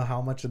I don't know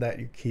how much of that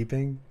you're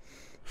keeping,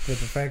 but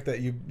the fact that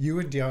you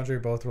and DeAndre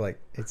both were like,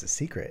 it's a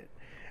secret,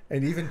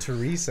 and even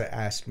Teresa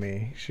asked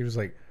me, she was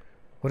like,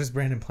 "What is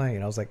Brandon playing?"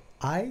 And I was like,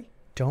 I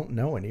don't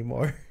know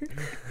anymore.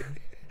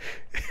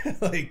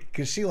 Like,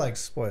 because she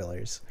likes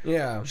spoilers.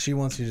 Yeah, She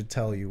wants you to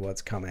tell you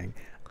what's coming.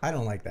 I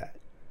don't like that.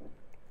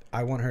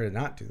 I want her to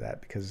not do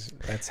that because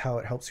that's how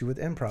it helps you with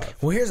improv.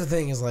 well, here's the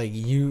thing: is like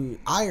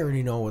I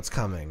already know what's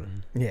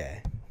coming. Yeah.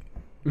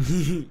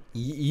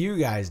 You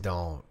guys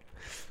don't.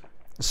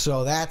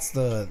 So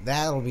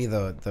that'll be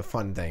the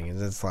fun thing.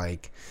 Is it's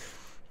like,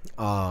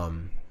 all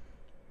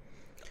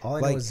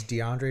I know is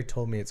DeAndre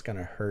told me it's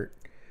gonna hurt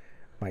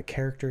my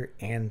character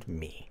and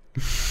me.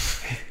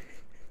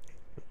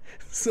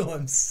 So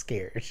I'm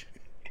scared.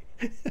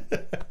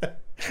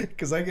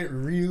 Because I get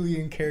really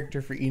in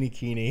character for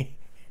Inikini.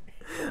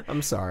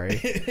 I'm sorry.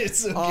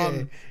 It's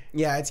okay.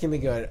 Yeah, it's gonna be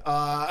good.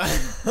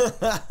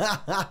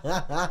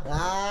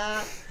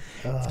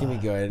 It's gonna be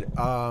good.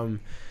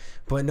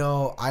 But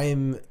no,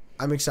 I'm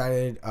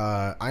excited.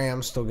 I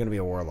am still gonna be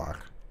a warlock.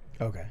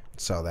 Okay.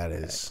 So that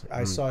is.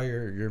 I saw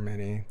your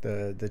mini,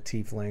 the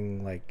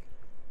tiefling like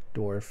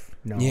dwarf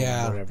gnome,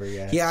 whatever.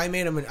 Yeah.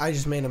 I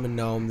just made him a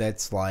gnome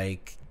that's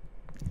like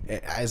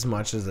as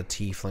much as a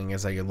tiefling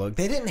as I could look.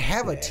 They didn't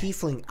have a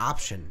tiefling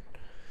option.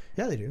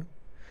 Yeah, they do.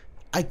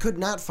 I could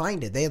not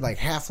find it. They had like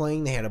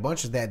halfling. They had a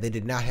bunch of that. They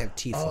did not have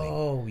tiefling.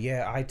 Oh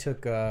yeah, I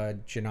took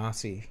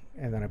Genasi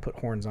and then I put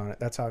horns on it.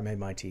 That's how I made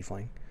my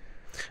tiefling.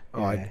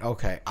 Oh,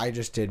 okay. I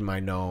just did my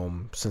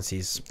gnome since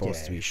he's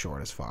supposed to be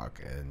short as fuck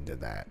and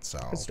did that. So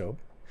That's dope.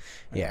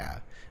 Yeah.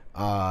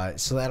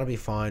 So that'll be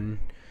fun.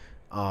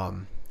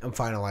 I'm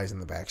finalizing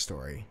the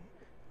backstory,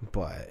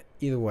 but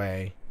either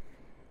way,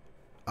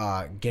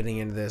 getting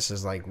into this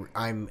is like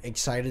I'm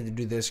excited to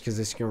do this because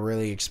this can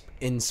really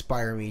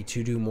inspire me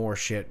to do more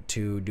shit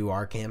to do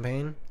our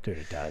campaign. Dude,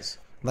 it does.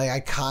 Like I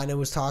kind of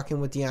was talking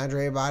with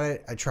DeAndre about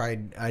it.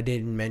 I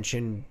didn't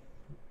mention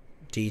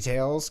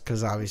details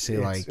because obviously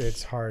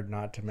it's hard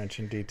not to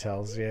mention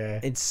details. Yeah,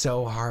 it's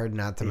so hard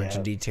not to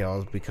mention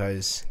details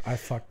because I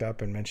fucked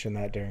up and mentioned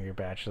that during your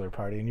bachelor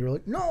party and you were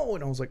like, no,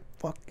 and I was like,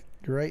 fuck,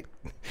 you're right.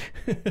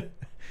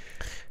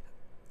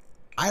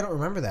 I don't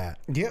remember that.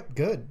 Yep,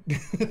 good.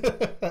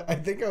 I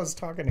think I was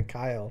talking to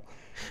Kyle.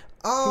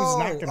 Oh, who's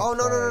not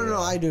gonna no.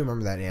 I do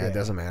remember that. Yeah, it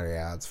doesn't matter.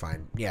 Yeah, it's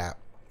fine. Yeah,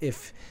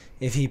 if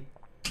he,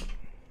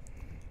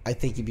 I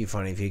think it'd be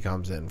funny if he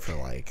comes in for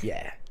like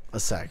a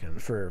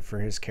second. for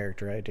his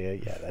character idea,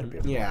 yeah, that'd be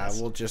a Yeah,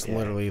 blast. we'll just Yeah.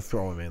 literally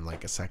throw him in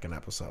like a second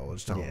episode. We'll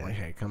just tell him Yeah. like,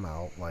 hey, come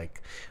out.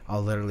 Like,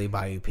 I'll literally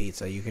buy you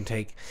pizza. You can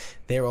take.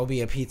 There will be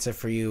a pizza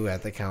for you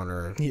at the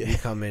counter. Yeah. You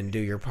come in, do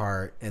your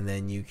part, and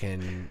then you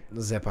can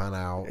zip on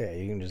out. Yeah,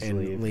 you can just and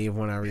leave. leave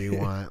whenever you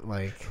want.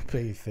 Like,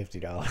 Pay you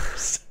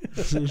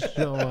 $50.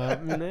 show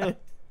up. Nah.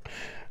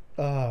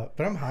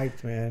 But I'm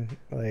hyped, man.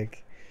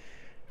 Like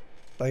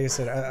I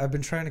said, I've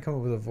been trying to come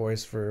up with a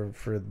voice for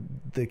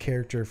the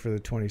character for the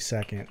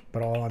 22nd,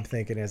 but all I'm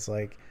thinking is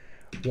like,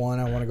 one,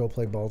 I want to go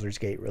play Baldur's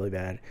Gate really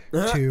bad.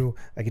 Two,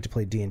 I get to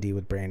play D&D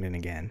with Brandon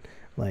again.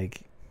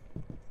 Like,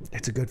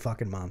 it's a good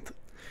fucking month.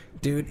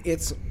 Dude,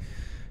 it's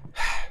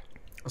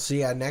so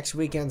yeah, next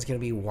weekend's gonna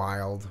be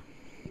wild.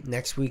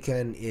 Next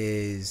weekend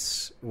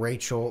is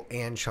Rachel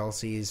and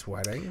Chelsea's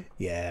wedding.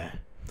 Yeah.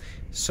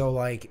 So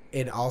like,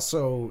 it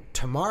also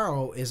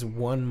tomorrow is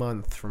 1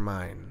 month for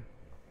mine.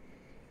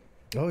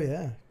 Oh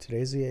yeah.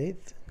 Today's the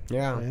 8th.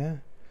 Yeah. Yeah.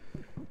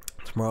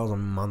 Tomorrow's a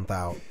month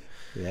out.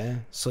 Yeah.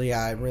 So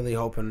yeah, I'm really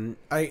hoping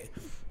I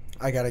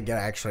gotta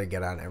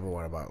get on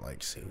everyone about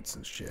like suits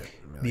and shit.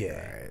 Like,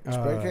 Yeah. alright. It's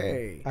like,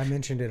 hey. I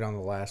mentioned it on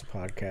the last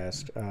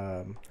podcast.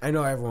 I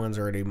know everyone's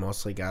already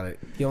mostly got it.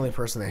 The only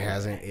person that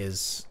hasn't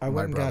is I my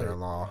went and got it.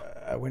 brother-in-law.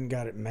 I went and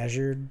got it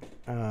measured.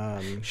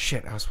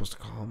 Shit, I was supposed to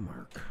call him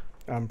Mark.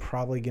 I'm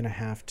probably gonna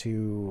have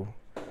to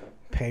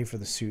pay for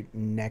the suit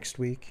next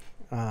week.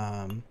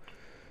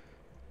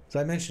 So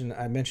I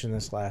mentioned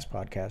this last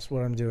podcast.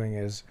 What I'm doing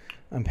is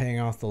I'm paying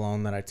off the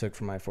loan that I took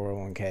from my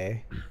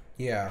 401k,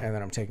 Yeah. and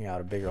then I'm taking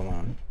out a bigger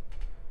loan.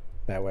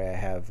 That way I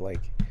have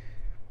like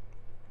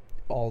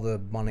all the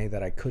money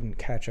that I couldn't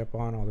catch up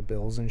on, all the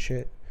bills and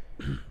shit.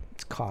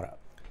 It's caught up.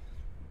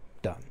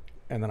 Done.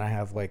 And then I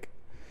have like,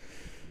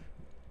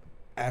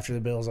 after the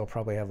bills, I'll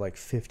probably have like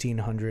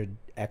 $1,500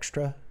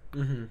 extra.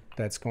 Mm-hmm.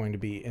 That's going to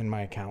be in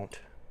my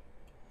account.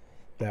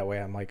 That way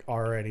I'm like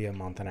already a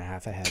month and a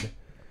half ahead.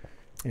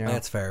 You know?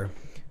 That's fair.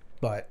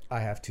 But I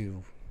have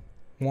to,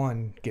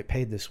 one, get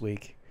paid this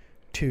week,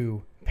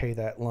 two, pay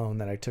that loan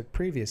that I took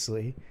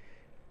previously,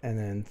 and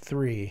then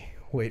three,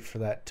 wait for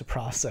that to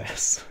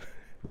process.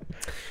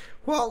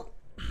 Well,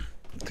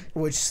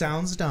 Which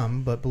sounds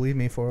dumb, but believe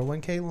me,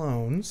 401k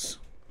loans,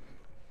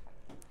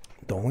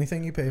 the only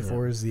thing you pay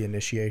for is the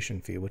initiation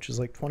fee, which is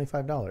like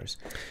 $25.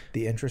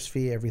 The interest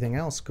fee, everything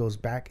else goes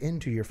back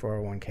into your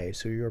 401k,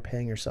 so you're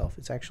paying yourself.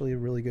 It's actually a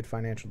really good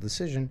financial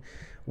decision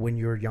when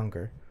you're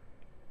younger,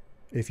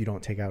 if you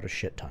don't take out a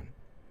shit ton.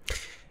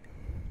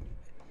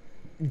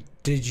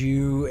 did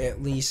you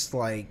at least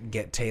like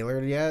get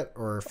tailored yet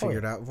or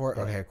figured out for it?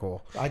 Yeah. Okay,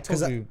 cool. I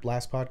told you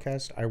last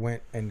podcast, I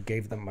went and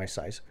gave them my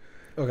size.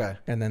 Okay.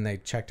 And then they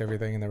checked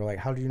everything and they were like,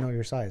 how do you know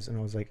your size? And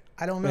I was like,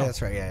 I don't know. Yeah,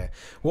 that's right. Yeah.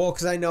 Well,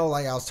 because I know,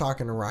 like, I was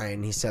talking to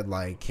Ryan. He said,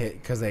 like,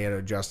 because they had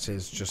adjusted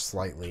his just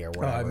slightly or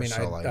whatever. I mean,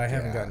 so, like, I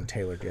haven't gotten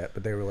tailored yet,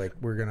 but they were like,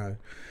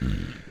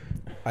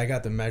 I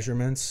got the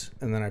measurements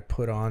and then I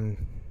put on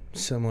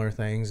similar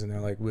things and they're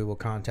like, we will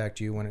contact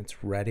you when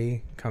it's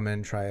ready. Come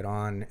in, try it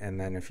on. And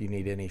then if you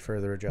need any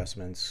further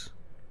adjustments,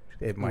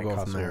 it might go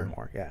cost from a little there.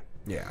 more. Yeah.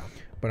 Yeah.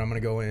 But I'm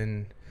going to go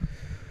in,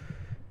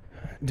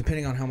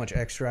 depending on how much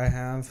extra I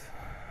have,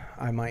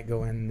 I might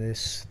go in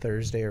this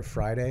Thursday or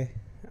Friday,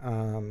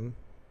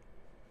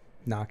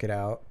 knock it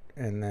out,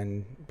 and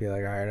then be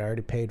like, all right, I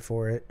already paid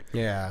for it.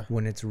 Yeah.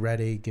 When it's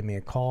ready, give me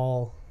a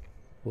call.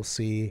 We'll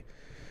see.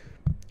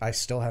 I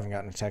still haven't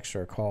gotten a text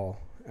or a call,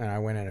 and I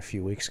went in a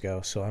few weeks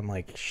ago, so I'm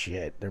like,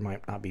 shit, there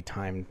might not be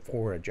time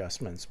for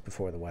adjustments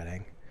before the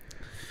wedding.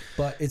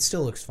 But it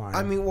still looks fine.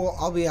 I mean, well,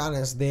 I'll be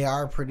honest. They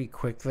are pretty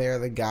quick there.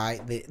 The guy,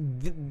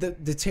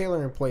 the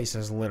tailor in place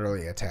is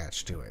literally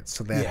attached to it,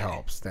 so that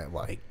helps. That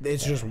like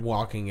it's just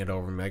walking it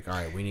over and be like, all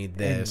right, we need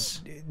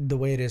this. And the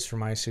way it is for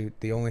my suit,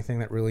 the only thing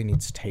that really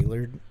needs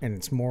tailored, and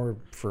it's more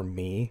for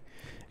me,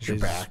 Is your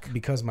back.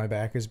 Because my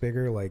back is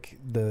bigger. Like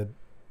the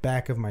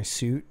back of my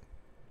suit,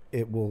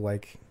 it will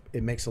like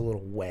it makes a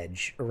little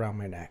wedge around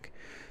my neck,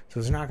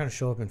 so it's not going to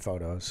show up in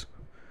photos.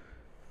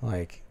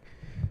 Like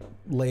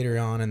later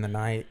on in the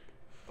night,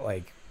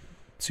 like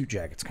suit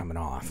jacket's coming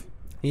off.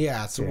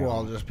 Yeah, so Yeah. we'll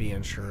all just be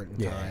in shirt and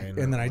tie.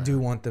 And then I do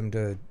want them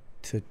to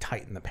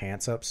tighten the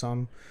pants up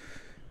some,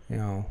 you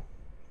know,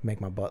 make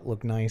my butt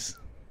look nice,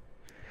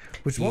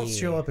 which won't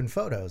show up in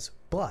photos,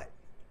 but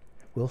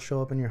will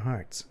show up in your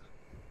hearts.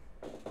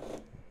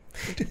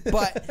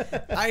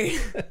 But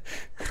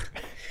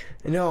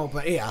no,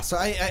 but yeah. So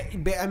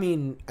I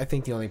mean, I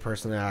think the only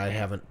person that I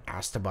haven't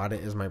asked about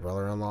it is my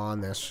brother-in-law,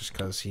 and that's just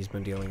because he's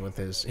been dealing with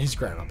his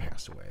grandma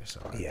passed away. So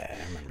Yeah,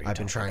 I remember. I've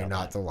been trying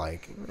not to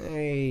like,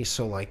 hey,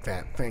 so like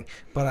that thing,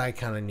 but I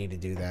kind of need to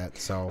do that.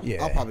 So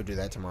Yeah. I'll probably do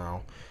that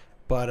tomorrow.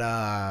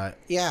 But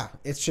yeah,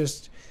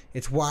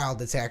 it's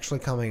wild. It's actually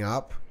coming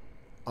up,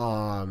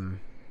 and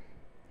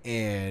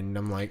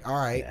I'm like, all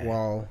right, Yeah.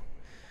 well,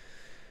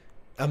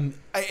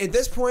 at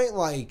this point,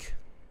 like.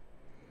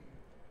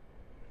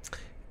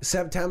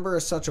 September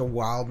is such a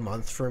wild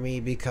month for me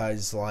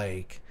because,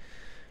 like,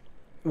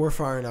 we're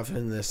far enough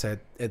in this at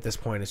this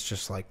point. It's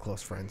just like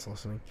close friends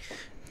listening.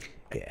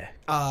 Yeah.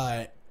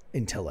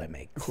 until I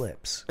make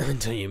clips.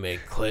 Until you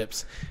make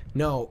clips.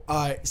 No,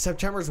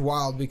 September's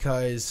wild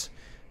because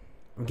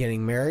I'm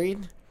getting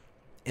married,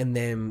 and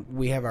then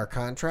we have our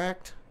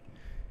contract.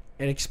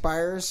 It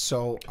expires,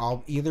 so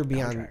I'll either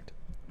be Contract.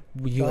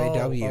 on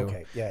UAW, Oh,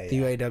 okay. Yeah, the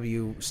yeah.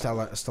 UAW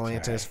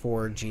Stellantis,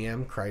 Ford,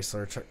 GM,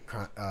 Chrysler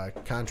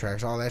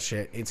contracts, all that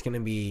shit. It's gonna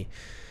be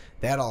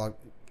that all.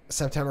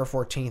 September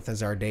 14th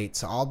is our date,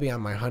 so I'll be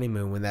on my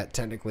honeymoon when that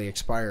technically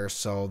expires.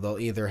 So they'll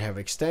either have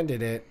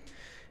extended it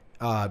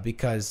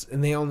because,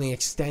 and they only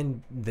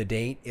extend the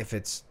date if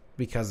it's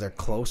because they're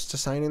close to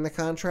signing the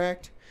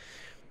contract,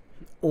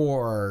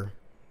 or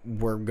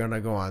we're gonna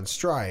go on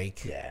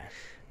strike. Yeah.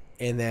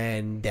 And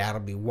then that'll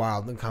be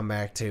wild to come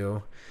back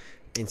to.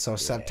 And so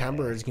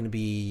September is going to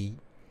be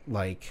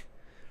like,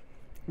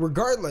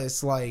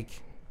 regardless,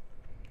 like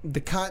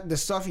the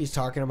stuff he's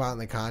talking about in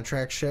the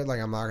contract shit,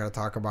 like I'm not going to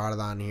talk about it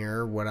on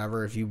here,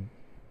 whatever. If you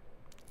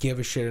give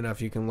a shit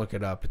enough, you can look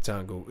it up. It's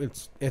on Google.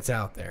 It's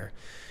out there.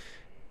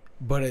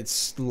 But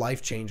it's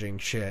life-changing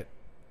shit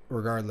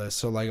regardless.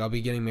 So like I'll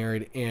be getting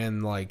married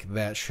and like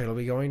that shit will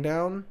be going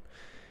down.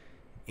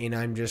 And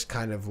I'm just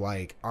kind of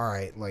like, all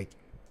right, like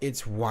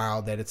it's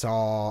wild that it's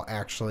all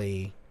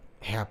actually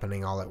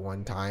happening all at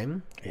one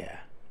time. Yeah.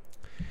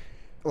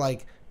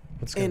 Like,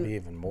 What's going to be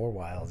even more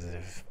wild is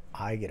if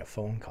I get a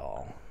phone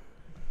call.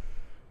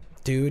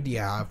 dude,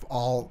 yeah,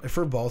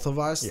 for both of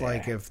us, Yeah.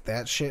 like if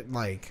that shit,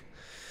 like,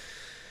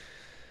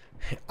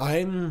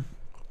 I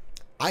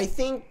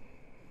think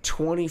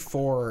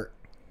 24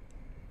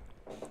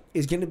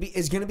 is gonna be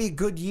a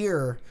good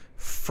year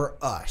for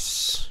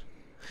us.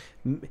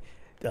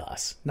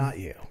 Us, not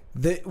you.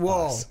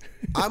 Well,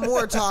 I'm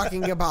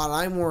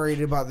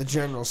worried about the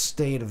general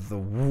state of the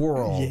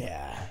world.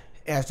 Yeah.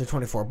 After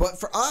 24, but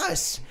for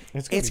us,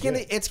 it's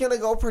gonna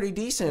go pretty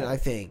decent. I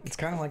think It's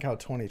kind of like how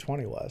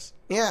 2020 was.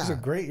 Yeah. It was a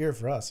great year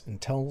for us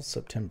until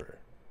September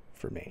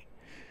for me.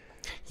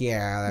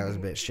 Yeah, that was a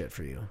bit shit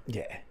for you.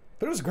 Yeah.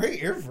 But it was a great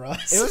year for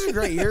us. It was a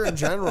great year in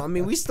general. I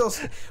mean, we still.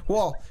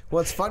 Well,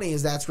 what's funny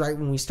is that's right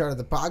when we started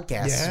the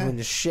podcast. Yeah. When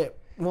the shit.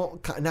 Well,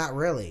 not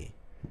really.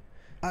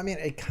 I mean,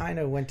 it kind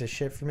of went to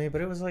shit for me,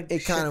 but it was like It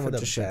shit kinda for went the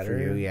to shit for better,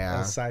 you,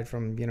 yeah. Aside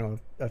from,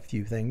 a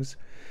few things.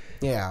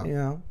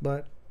 Yeah,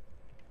 But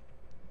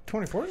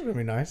 24 is going to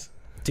be nice.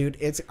 dude.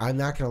 I'm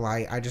not gonna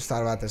lie. I just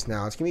thought about this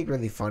now. It's gonna be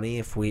really funny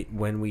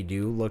when we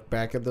do look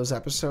back at those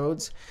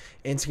episodes.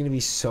 It's gonna be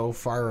so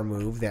far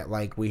removed that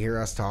like we hear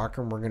us talk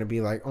and we're gonna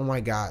be like, oh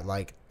my god,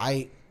 like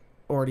I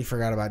already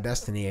forgot about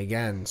Destiny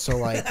again. So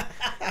like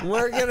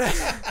we're gonna.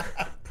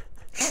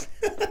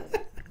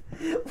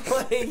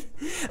 Like,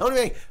 I'm gonna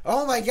be like,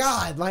 oh my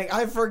god, like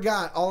I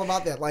forgot all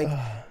about that. Like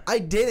I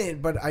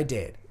didn't, but I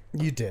did.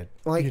 You did.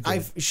 Like You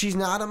did. she's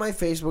not on my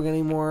Facebook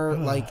anymore.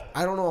 Like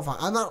I don't know if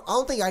I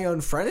don't think I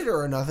unfriended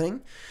her or nothing.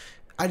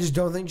 I just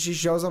don't think she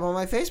shows up on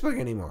my Facebook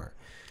anymore.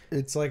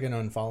 It's like an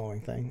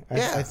unfollowing thing.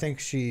 Yeah. I think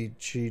she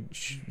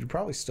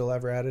probably still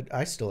ever added.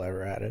 I still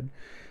ever added.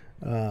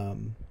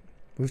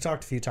 We've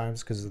talked a few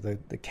times because of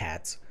the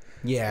cats.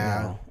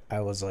 Yeah. I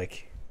was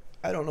like,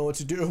 I don't know what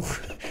to do.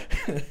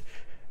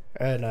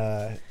 And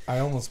I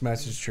almost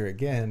messaged her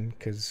again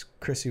because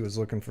Chrissy was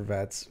looking for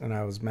vets, and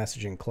I was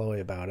messaging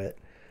Chloe about it.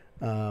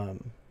 But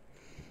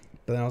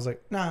then I was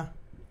like, nah.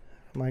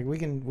 I'm like, we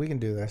can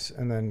do this.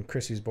 And then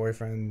Chrissy's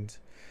boyfriend,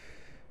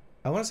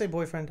 I want to say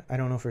boyfriend. I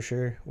don't know for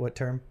sure what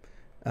term.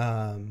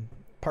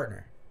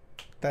 Partner.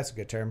 That's a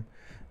good term.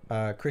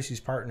 Chrissy's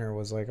partner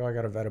was like, oh, I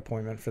got a vet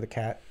appointment for the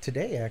cat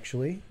today,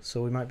 actually.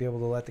 So we might be able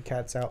to let the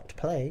cats out to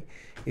play,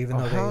 even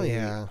though hell they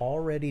yeah.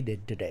 already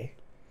did today.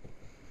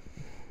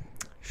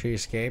 She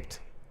escaped.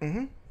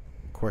 Mm-hmm.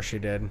 Of course she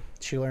did.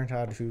 She learned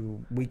how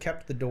to. We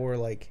kept the door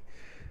like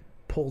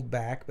pulled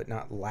back, but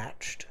not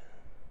latched,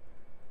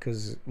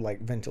 because like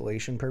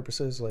ventilation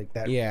purposes, like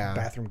that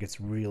bathroom gets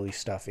really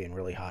stuffy and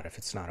really hot if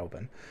it's not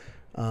open.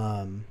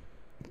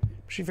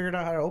 She figured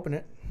out how to open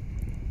it,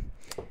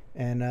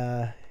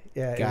 and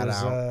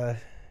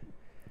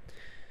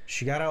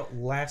she got out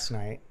last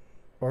night,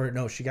 or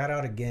no, she got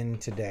out again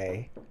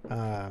today,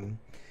 and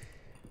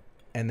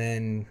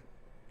then.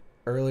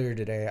 Earlier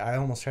today, I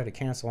almost tried to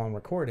cancel on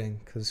recording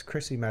because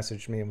Chrissy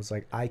messaged me and was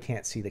like, I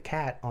can't see the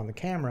cat on the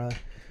camera.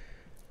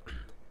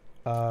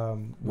 What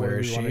do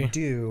you want to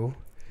do?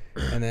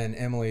 And then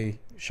Emily,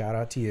 shout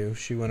out to you.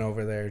 She went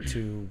over there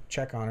to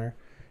check on her.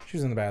 She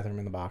was in the bathroom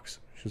in the box.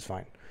 She was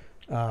fine.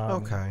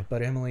 Okay.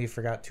 But Emily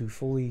forgot to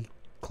fully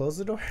close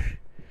the door.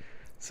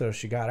 So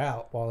she got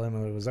out while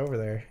Emily was over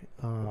there.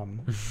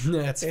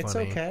 That's it's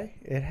funny. okay.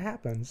 It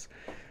happens.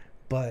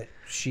 But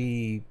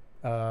she...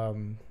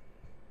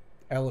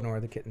 Eleanor,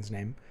 the kitten's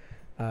name,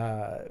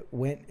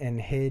 went and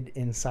hid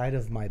inside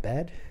of my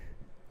bed,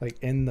 like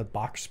in the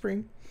box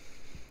spring,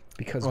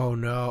 because oh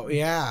no,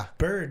 yeah,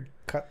 Bird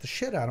cut the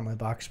shit out of my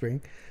box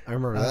spring. I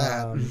remember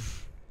that.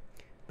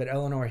 But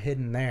Eleanor hid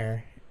in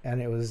there,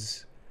 and it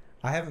was.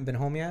 I haven't been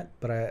home yet,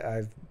 but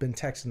I've been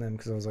texting them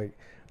because I was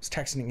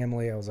texting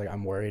Emily. I was like,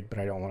 I'm worried, but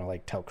I don't want to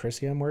like tell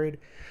Chrissy I'm worried,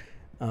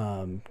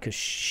 because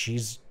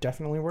she's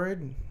definitely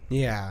worried.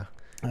 Yeah.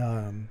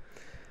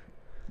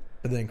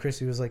 But then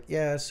Chrissy was like,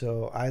 yeah,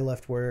 so I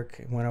left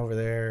work, went over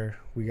there.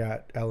 We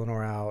got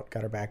Eleanor out,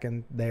 got her back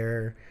in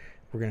there.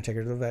 We're going to take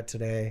her to the vet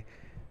today.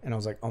 And I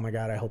was like, oh my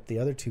God, I hope the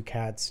other two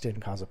cats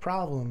didn't cause a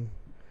problem.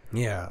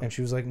 Yeah. And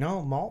she was like,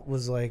 no, Malt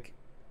was like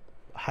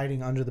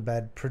hiding under the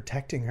bed,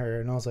 protecting her.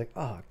 And I was like,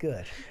 oh,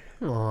 good.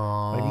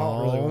 Aww. Like,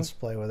 Malt really wants to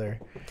play with her.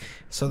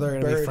 So they're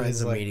going to be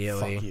friends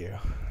immediately. Fuck you.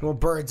 Well,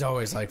 Bird's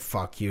always like,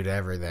 fuck you to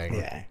everything.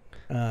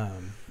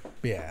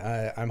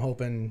 Yeah. I'm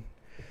hoping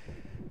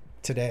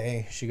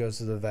today she goes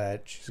to the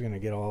vet. She's going to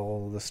get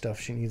all the stuff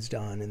she needs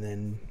done. And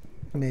then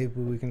maybe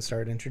we can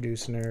start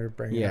introducing her,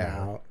 bringing her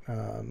out.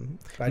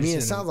 I mean,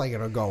 it sounds like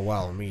it'll go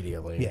well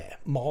immediately. Yeah.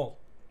 Malt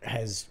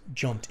has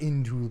jumped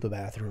into the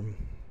bathroom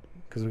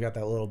because we got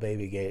that little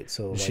baby gate.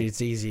 So like,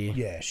 it's easy.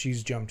 Yeah,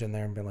 she's jumped in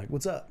there and been like,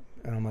 what's up?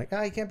 And I'm like,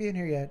 you can't be in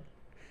here yet.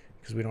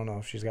 Because we don't know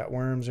if she's got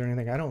worms or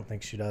anything. I don't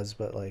think she does,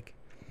 but like,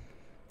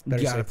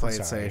 you gotta play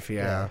it safe,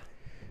 yeah.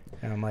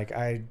 And I'm like,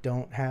 I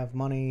don't have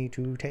money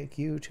to take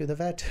you to the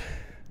vet.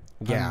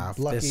 Yeah.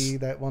 I'm lucky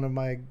that one of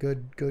my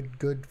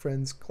good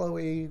friends,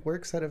 Chloe,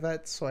 works at a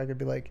vet, so I could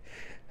be like,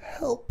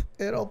 help,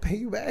 and I'll pay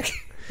you back.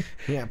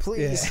 Yeah,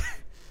 please.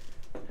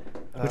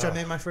 Yeah. Which I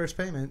made my first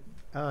payment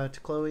to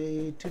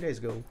Chloe 2 days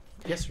ago.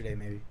 Yesterday,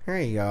 maybe. There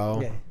you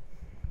go.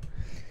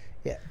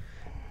 Yeah.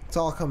 It's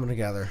all coming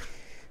together.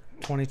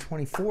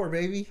 2024,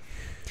 baby.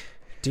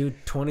 Dude,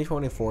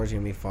 2024 is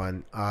going to be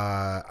fun.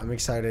 I'm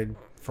excited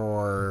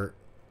for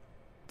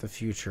the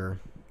future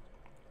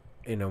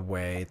in a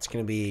way. It's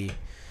going to be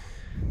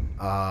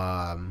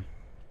not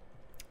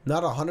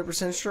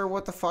 100% sure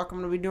what the fuck I'm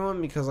going to be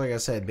doing because, like I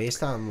said,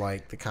 based on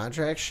like the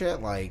contract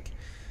shit, like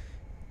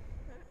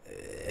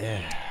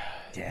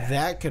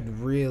that could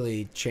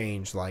really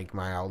change like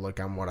my outlook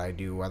on what I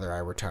do, whether I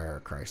retire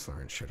at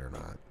Chrysler and shit or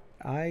not.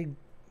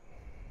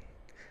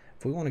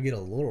 If we want to get a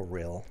little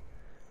real,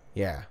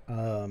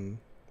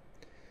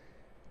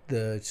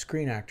 the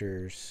Screen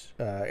Actors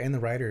and the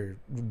writer,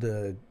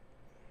 the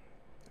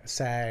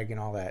SAG and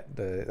all that,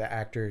 the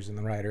actors and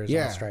the writers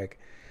on strike,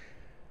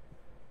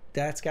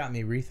 that's got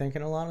me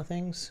rethinking a lot of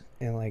things.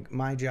 And like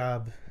my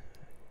job,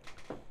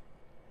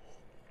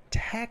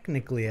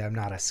 technically I'm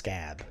not a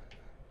scab,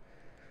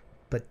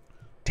 but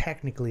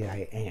technically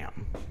I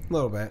am. A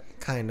little bit,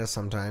 kind of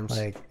sometimes.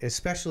 Like,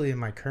 especially in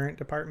my current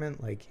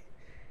department, like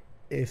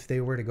if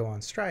they were to go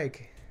on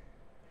strike,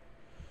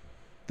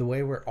 the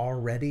way we're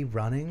already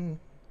running,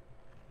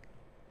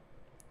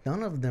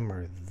 none of them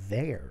are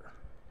there.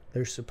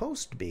 They're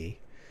supposed to be,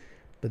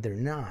 but they're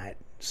not.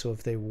 So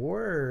if they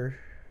were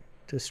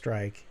to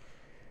strike,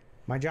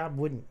 my job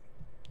wouldn't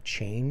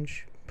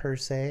change per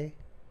se,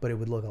 but it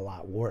would look a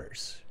lot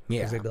worse. Yeah.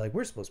 Because they'd be like,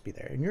 we're supposed to be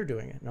there, and you're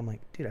doing it. And I'm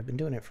like, dude, I've been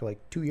doing it for like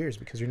 2 years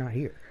because you're not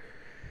here.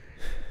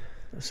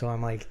 So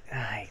I'm like,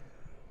 I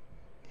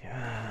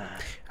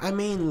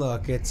mean,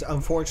 look, it's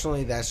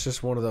unfortunately that's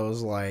just one of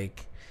those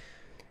like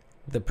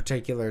the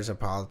particulars of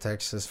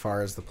politics as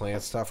far as the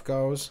plant stuff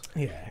goes.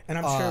 Yeah, and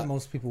I'm sure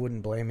most people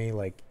wouldn't blame me.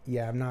 Like,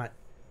 yeah, I'm not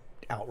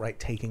outright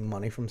taking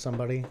money from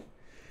somebody.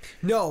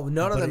 No,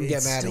 none of them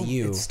get mad at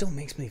you. It still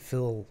makes me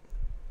feel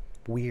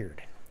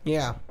weird.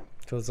 Yeah.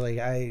 So it's like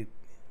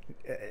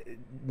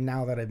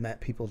now that I've met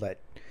people that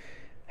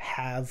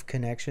have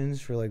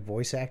connections for like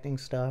voice acting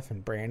stuff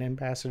and brand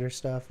ambassador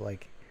stuff,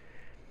 like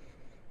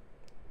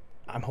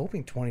I'm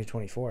hoping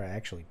 2024 I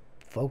actually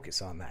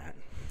focus on that.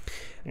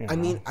 You know? I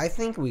mean, I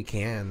think we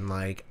can.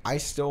 Like, I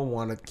still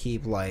want to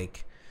keep,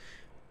 like,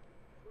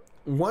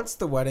 once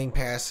the wedding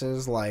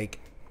passes, like,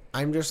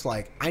 I'm just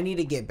like, I need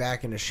to get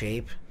back into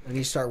shape. I need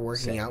to start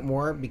working out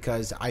more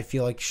because I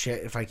feel like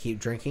shit if I keep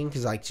drinking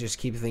because I just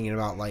keep thinking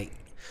about, like,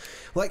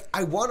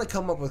 I want to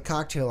come up with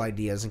cocktail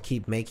ideas and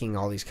keep making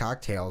all these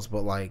cocktails,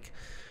 but, like,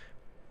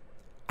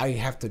 I'm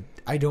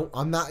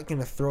not going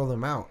to throw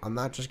them out. I'm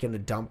not just going to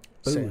dump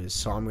booze,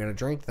 so I'm going to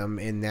drink them,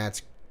 and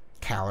that's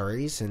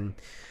calories, and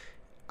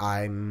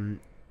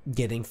I'm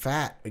getting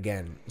fat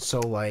again.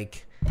 So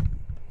like,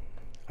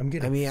 I'm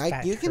getting. I mean,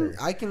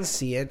 I can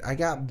see it. I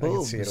got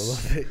boobs. I can see it a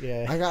little bit.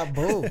 Yeah, I got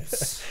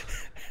boobs.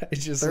 I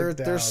just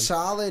they're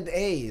solid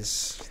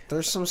A's.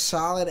 There's some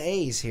solid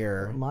A's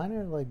here. Mine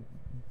are like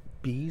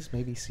B's,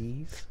 maybe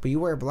C's. But you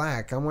wear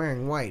black. I'm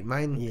wearing white.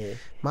 Mine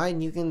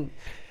you can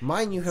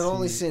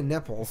only see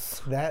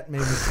nipples. That made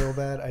me feel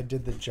bad. I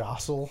did the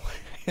jostle,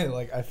 and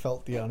like I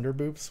felt the under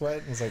boob sweat.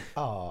 And was like,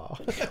 ah.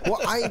 Well,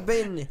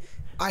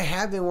 I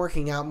have been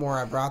working out more.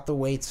 I brought the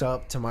weights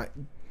up to my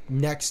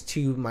next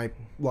to my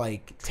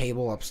like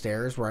table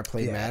upstairs where I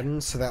play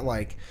Madden, so that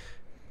like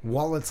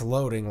while it's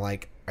loading,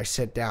 like I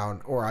sit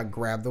down or I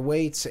grab the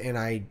weights and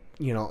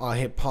I'll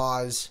hit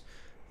pause,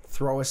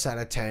 throw a set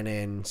of 10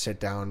 in, sit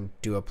down,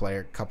 do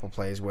a couple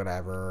plays,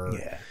 whatever.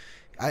 Yeah.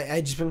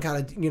 I just been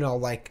kind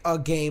of, like a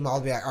game,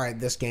 I'll be like, all right,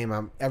 this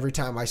game, every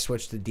time I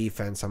switch to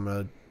defense, I'm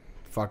going to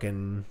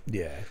fucking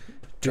do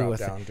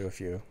a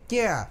few.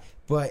 Yeah.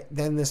 But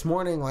then this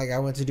morning, like, I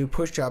went to do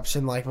push-ups,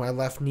 and, like, my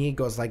left knee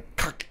goes, like,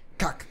 cock,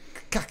 cock,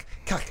 cock,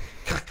 cock,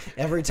 cock,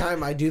 every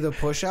time I do the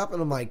push-up,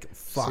 and I'm like,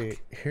 fuck. See,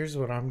 here's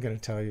what I'm going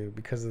to tell you.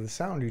 Because of the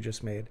sound you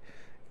just made,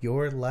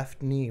 Your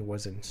left knee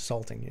was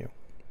insulting you.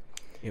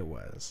 It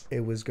was.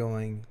 It was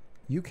going,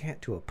 you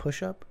can't do a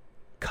push-up?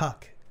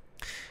 Cuck.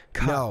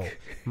 No.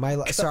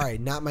 Sorry,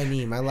 not my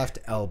knee. My left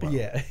elbow.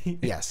 Yeah.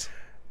 Yes.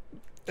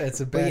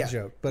 That's a bad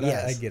joke, but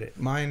yes. I get it.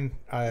 Mine,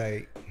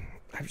 I've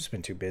just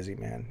been too busy,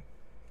 man.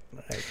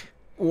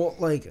 Well,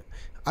 like,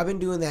 I've been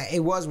doing that.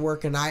 It was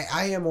working.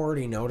 I am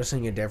already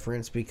noticing a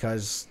difference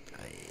because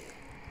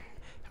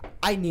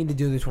I need to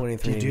do the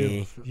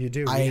 23andMe. You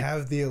do. We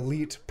have the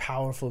elite,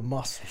 powerful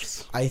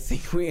muscles. I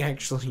think we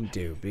actually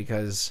do,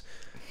 because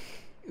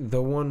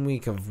the 1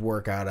 week of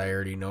workout, I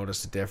already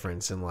noticed a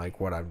difference in like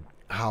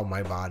how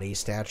my body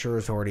stature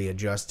is already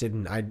adjusted,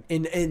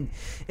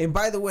 and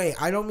by the way,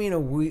 I don't mean a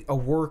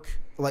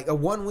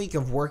 1 week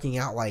of working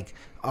out like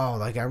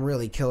I'm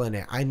really killing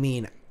it. I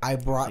mean, I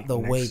brought like the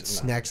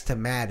weights next to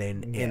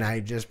Madden, and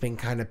I've just been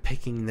kind of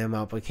picking them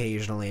up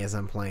occasionally as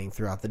I'm playing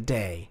throughout the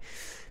day.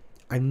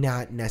 I'm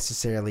not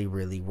necessarily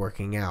really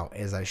working out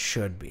as I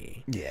should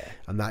be. Yeah.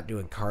 I'm not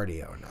doing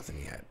cardio or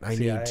nothing yet. I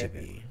need to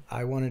be.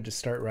 I wanted to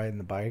start riding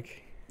the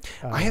bike.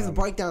 I have the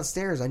bike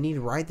downstairs. I need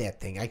to ride that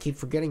thing. I keep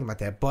forgetting about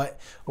that. But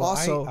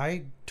also...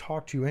 I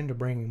talked you into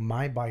bringing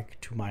my bike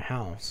to my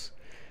house.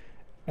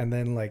 And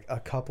then like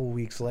a couple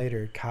weeks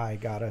later, Kai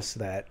got us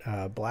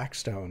that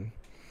Blackstone.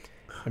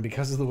 And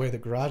because of the way the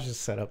garage is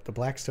set up, the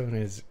Blackstone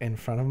is in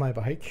front of my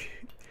bike.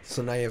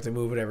 So now you have to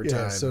move it every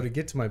time. So to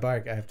get to my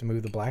bike, I have to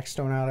move the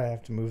Blackstone out. I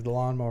have to move the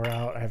lawnmower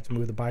out. I have to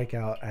move the bike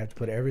out. I have to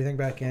put everything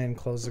back in,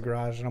 close the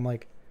garage. And I'm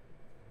like,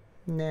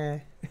 nah.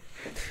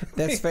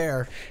 That's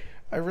fair.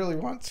 I really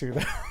want to,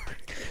 though.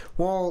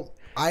 Well,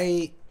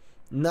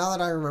 now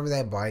that I remember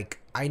that bike,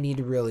 I need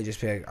to really just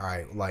be like, all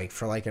right, like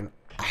for like a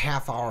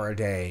half hour a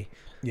day,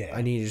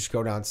 I need to just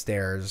go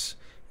downstairs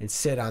and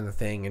sit on the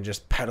thing and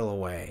just pedal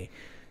away.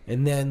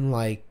 And then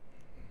like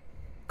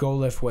go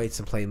lift weights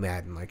and play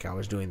Madden like I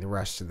was doing the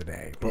rest of the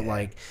day. But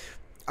like,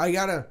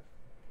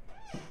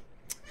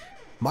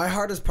 my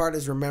hardest part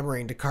is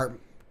remembering to Carpe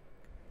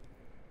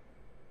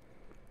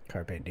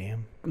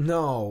diem?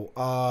 No,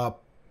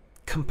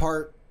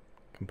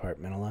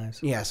 compartmentalize?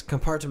 Yes,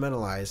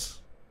 compartmentalize.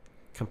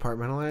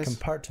 Compartmentalize?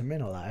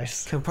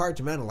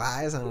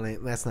 Compartmentalize? I don't know.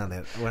 That's not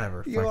it.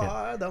 Whatever. You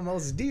are the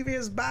most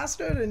devious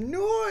bastard in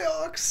New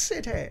York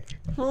City.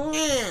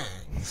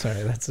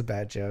 Sorry, that's a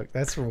bad joke.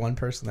 That's for one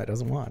person that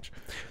doesn't watch.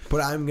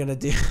 But I'm going to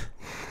do...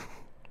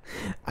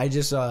 I need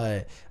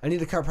to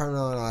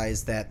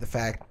compartmentalize that. The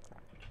fact...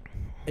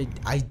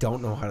 I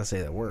don't know how to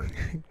say that word.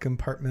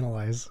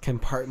 Compartmentalize.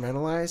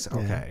 Compartmentalize?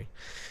 Okay.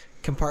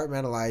 Yeah.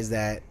 Compartmentalize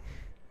that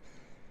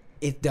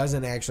it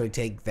doesn't actually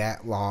take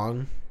that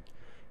long.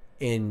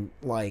 In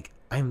like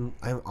I'm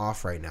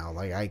off right now.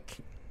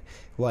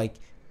 Like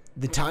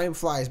the time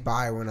flies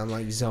by when I'm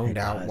like zoned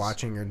out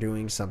watching or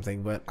doing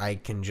something, but I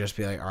can just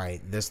be like, all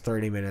right, this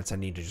 30 minutes I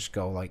need to just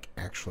go like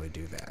actually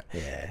do that.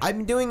 Yeah.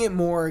 I'm doing it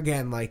more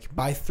again like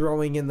by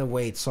throwing in the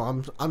weights.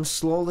 So I'm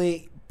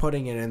slowly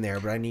putting it in there,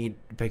 but I need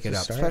to pick it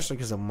up, especially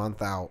because I'm a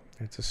month out.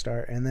 It's a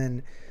start. And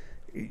then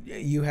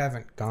you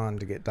haven't gone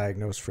to get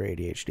diagnosed for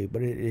ADHD,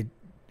 but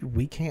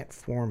we can't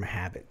form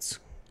habits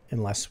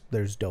unless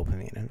there's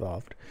dopamine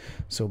involved.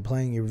 So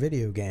playing your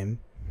video game,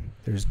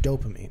 there's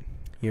dopamine.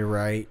 You're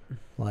right.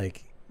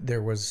 Like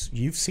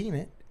you've seen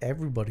it.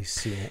 Everybody's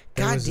seen it.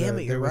 God damn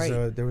it, you're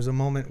right. There was a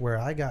moment where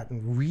I got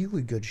in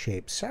really good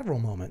shape, several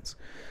moments,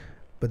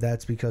 but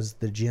that's because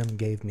the gym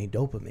gave me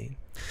dopamine.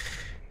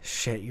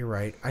 Shit, you're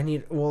right. I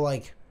need, well,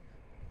 like,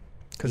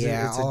 because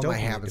all of my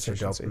habits are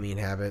dopamine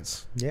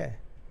habits. Yeah.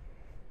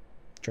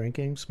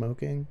 Drinking,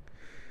 smoking,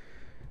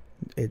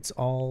 it's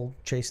all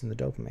chasing the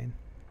dopamine.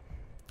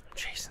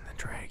 Chasing the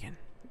dragon.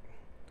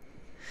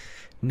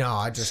 No,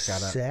 I just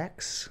gotta...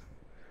 Sex?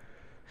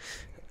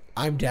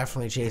 I'm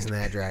definitely chasing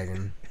that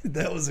dragon.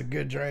 That was a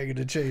good dragon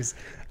to chase.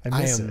 I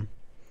miss it.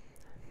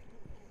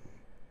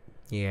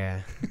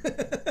 Yeah.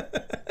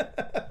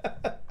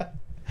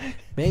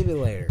 Maybe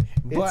later.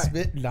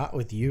 But not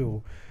with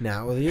you.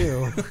 Not with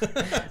you.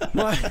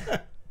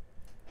 What?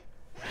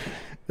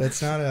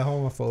 That's not a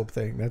homophobe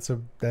thing. That's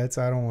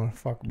I don't want to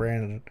fuck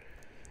Brandon.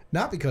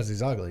 Not because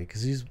he's ugly,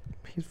 because he's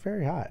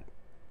very hot.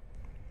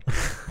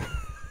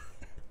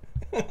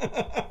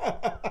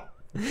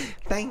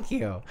 Thank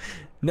you.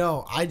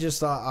 No, I just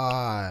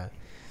thought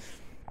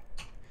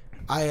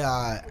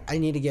I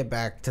need to get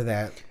back to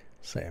that.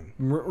 Same.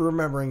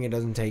 Remembering it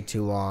doesn't take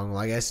too long.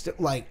 Like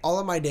like all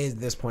of my days at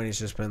this point, it's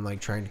just been like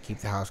trying to keep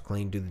the house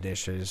clean, do the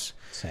dishes.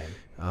 Same.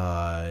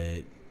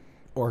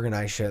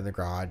 Organize shit in the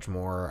garage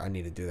more. I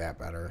need to do that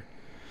better.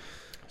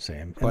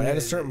 Same. But at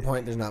a certain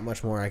point, there's not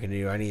much more I can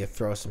do. I need to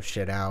throw some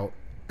shit out.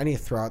 I need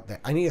to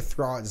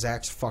throw out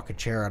Zach's fucking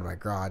chair out of my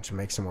garage and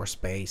make some more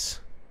space.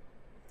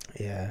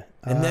 Yeah.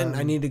 And then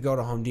I need to go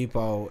to Home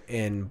Depot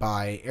and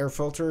buy air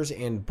filters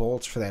and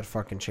bolts for that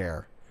fucking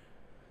chair.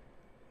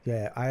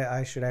 Yeah,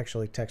 I should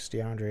actually text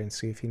DeAndre and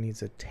see if he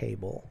needs a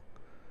table.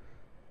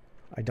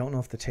 I don't know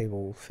if the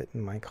table will fit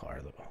in my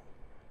car, though.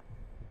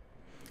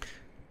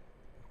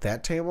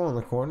 That table in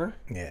the corner?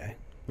 Yeah.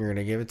 You're going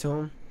to give it to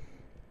him?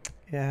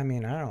 Yeah, I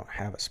mean, I don't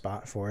have a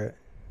spot for it.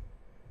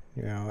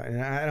 you know,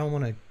 and I don't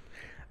want to.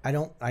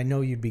 I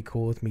know you'd be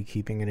cool with me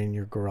keeping it in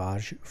your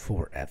garage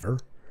forever,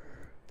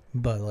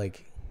 but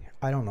like,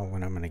 I don't know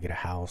when I'm gonna get a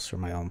house or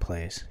my own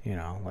place. You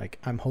know, like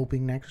I'm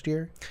hoping next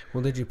year.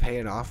 Well, did you pay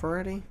it off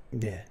already?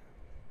 Yeah,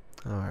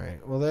 All right.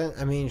 Well, then,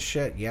 I mean,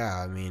 shit. Yeah,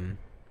 I mean,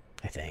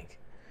 I think.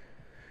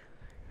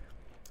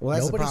 well,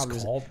 that's Nobody's the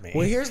problem. called me.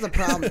 Well, here's the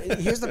problem.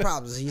 Here's the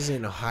problem. Is he's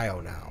in Ohio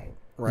now,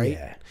 right?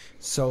 Yeah.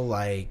 So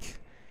like,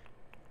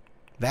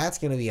 that's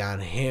gonna be on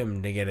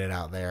him to get it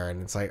out there,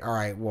 and it's like, all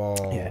right,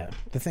 well, Yeah.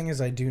 The thing is,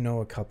 I do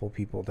know a couple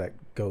people that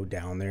go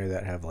down there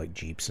that have like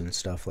Jeeps and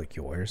stuff like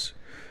yours.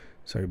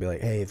 So I'd be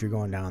like, hey, if you're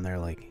going down there,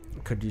 like,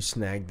 could you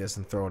snag this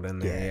and throw it in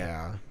there? Yeah.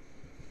 Yeah.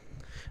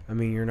 I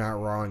mean, you're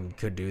not wrong. You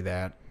could do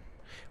that.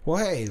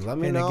 Well, hey, let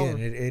me and know. again,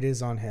 it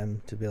is on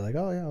him to be like,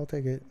 oh yeah, I'll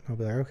take it. I'll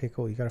be like, okay,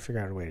 cool. You got to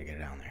figure out a way to get it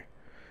down there.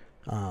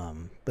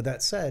 But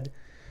that said,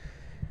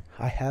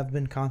 I have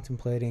been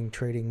contemplating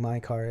trading my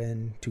car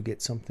in to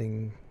get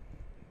something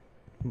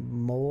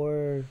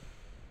more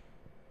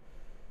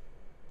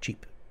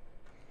cheap.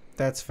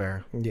 That's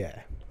fair.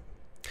 Yeah.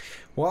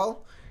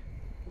 Well,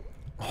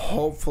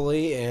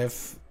 hopefully,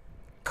 if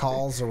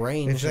calls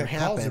arranged If and that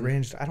call's happen,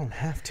 arranged, I don't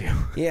have to.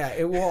 yeah,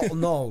 it will.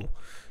 No,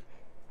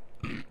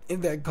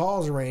 if that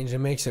call's arranged, it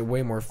makes it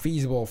way more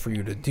feasible for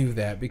you to do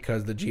that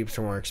because the Jeeps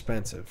are more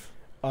expensive.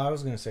 I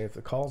was gonna say if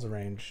the call's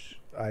arranged,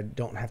 I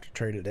don't have to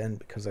trade it in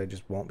because I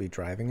just won't be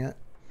driving it.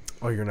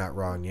 Oh, you're not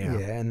wrong. Yeah.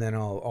 Yeah, and then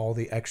all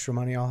the extra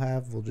money I'll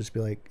have will just be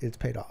like it's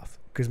paid off.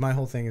 Because my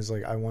whole thing is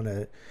like I want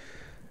to.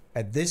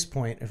 At this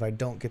point, if I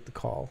don't get the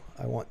call,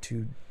 I want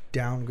to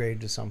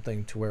downgrade to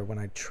something to where when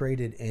I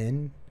trade it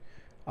in,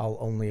 I'll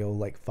only owe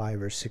like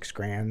 $5 or $6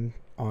 grand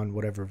on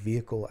whatever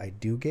vehicle I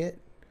do get.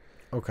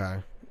 Okay.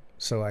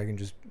 So I can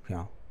just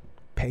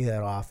pay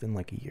that off in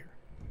like a year.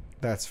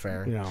 That's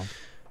fair. You know.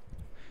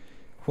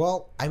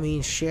 Well, I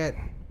mean, shit.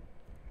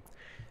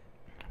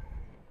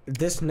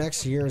 This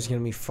next year is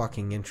gonna be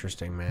fucking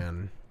interesting,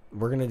 man.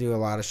 We're gonna do a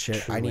lot of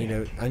shit.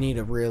 Truly. I need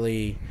to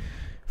really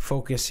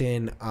focus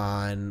in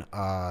on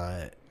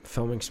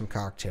filming some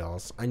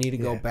cocktails. I need to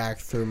go back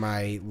through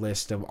my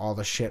list of all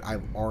the shit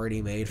I've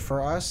already made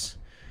for us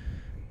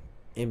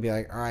and be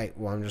like, all right,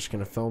 well, I'm just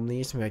gonna film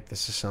these and be like,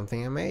 this is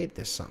something I made.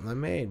 This is something I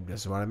made.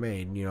 This is what I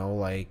made. You know,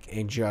 like,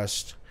 and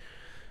just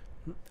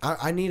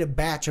I need to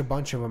batch a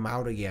bunch of them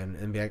out again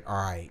and be like, all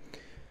right.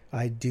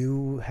 I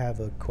do have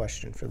a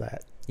question for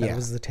that. That Yeah.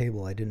 was the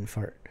table. I didn't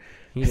fart.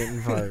 He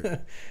didn't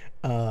fart.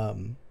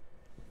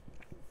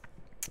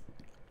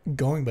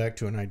 Going back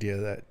to an idea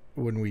that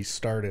when we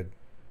started,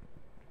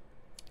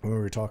 when we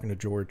were talking to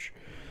George,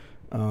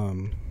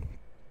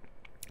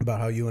 about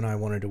how you and I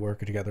wanted to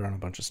work together on a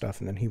bunch of stuff,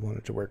 and then he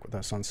wanted to work with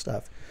us on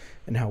stuff,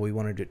 and how we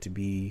wanted it to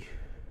be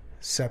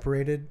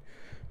separated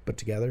but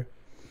together.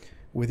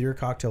 With your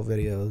cocktail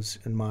videos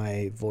and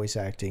my voice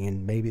acting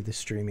and maybe the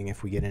streaming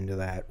if we get into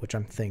that, which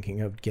I'm thinking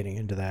of getting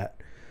into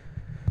that,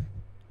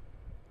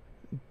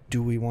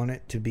 do we want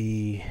it to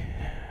be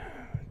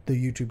the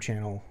YouTube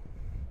channel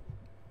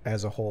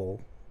as a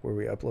whole, where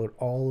we upload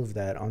all of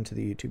that onto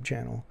the YouTube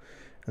channel,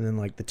 and then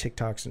like the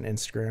TikToks and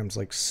Instagrams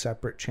like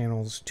separate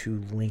channels to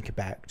link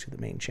back to the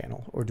main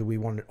channel? Or do we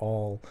want it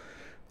all,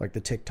 like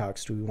the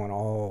TikToks, do we want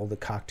all the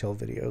cocktail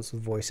videos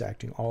with voice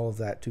acting, all of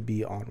that to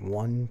be on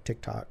one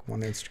TikTok,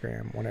 one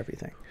Instagram, one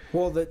everything?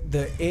 Well, the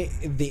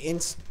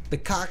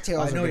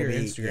cocktails. I know are your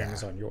gonna be, Instagram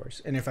is on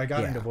yours, and if I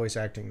got into voice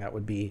acting, that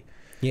would be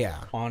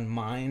on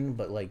mine.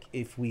 But like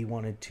if we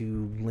wanted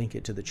to link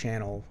it to the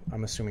channel,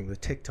 I'm assuming the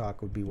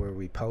TikTok would be where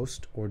we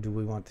post. Or do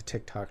we want the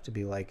TikTok to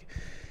be like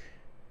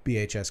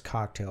BHS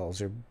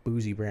Cocktails or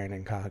Boozy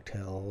Brandon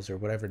Cocktails or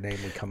whatever name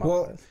we come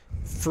up with?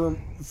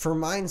 For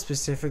mine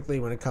specifically,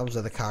 when it comes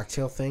to the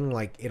cocktail thing,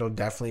 like it'll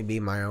definitely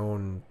be my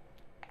own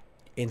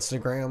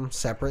Instagram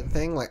separate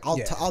thing. Like I'll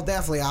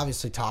definitely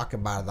obviously talk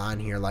about it on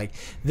here. Like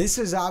this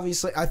is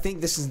obviously, I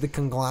think this is the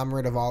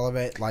conglomerate of all of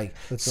it. Like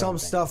some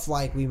stuff,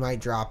 like we might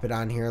drop it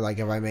on here. Like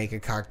if I make a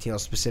cocktail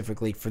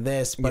specifically for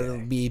this, but it'll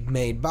be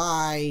made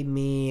by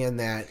me and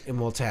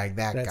we'll tag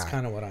that guy. That's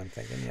kind of what I'm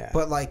thinking. Yeah.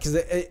 But like, cause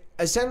it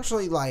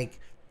essentially, like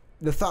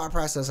the thought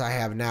process I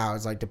have now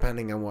is like,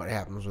 depending on what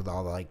happens with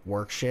all the like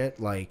work shit,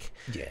 like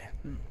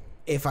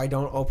if I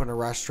don't open a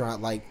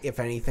restaurant, like if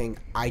anything,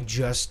 I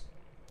just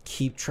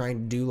keep trying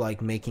to do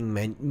like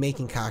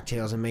making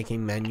cocktails and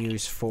making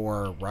menus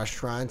for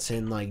restaurants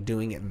and like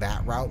doing it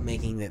that route,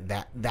 making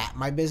that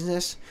my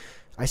business.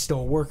 I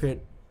still work at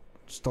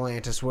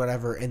Stellantis,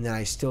 whatever, and then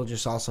I still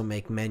just also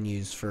make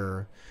menus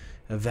for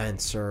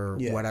events or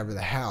whatever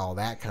the hell,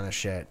 that kind of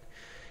shit.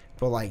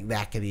 But like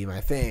that could be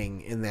my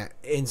thing,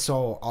 and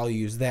so I'll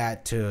use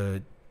that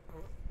to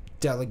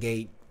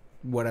delegate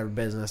whatever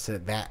business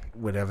that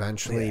would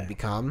eventually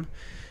become,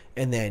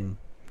 and then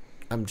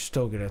I'm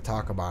still gonna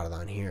talk about it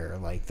on here.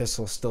 Like this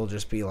will still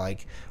just be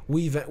like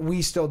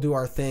we still do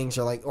our things,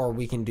 or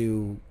we can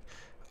do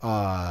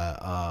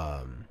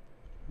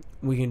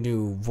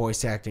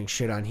voice acting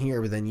shit on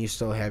here, but then you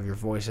still have your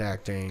voice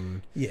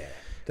acting. Yeah,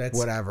 that's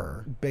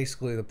whatever.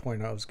 Basically, the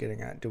point I was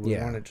getting at. Do we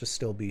want it to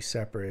still be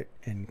separate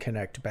and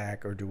connect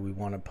back, or do we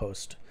want to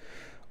post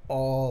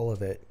all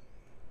of it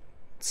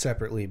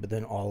separately, but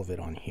then all of it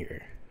on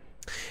here.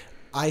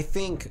 I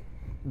think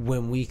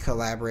when we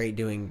collaborate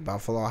doing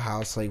Buffalo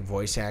House, like,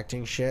 voice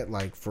acting shit,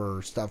 like,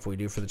 for stuff we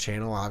do for the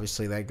channel,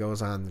 obviously that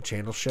goes on the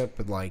channel shit,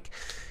 but, like,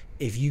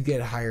 if you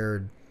get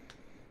hired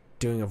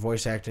doing a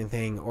voice acting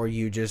thing, or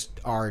you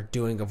just are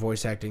doing a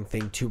voice acting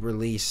thing to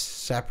release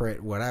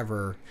separate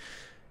whatever,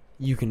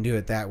 you can do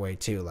it that way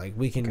too. Like,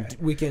 we can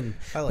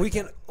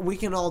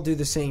all do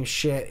the same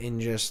shit, and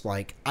just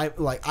like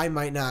I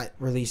might not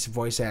release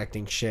voice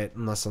acting shit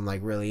unless I'm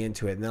like really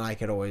into it, and then I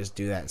could always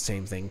do that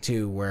same thing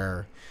too,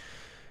 where,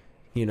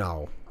 you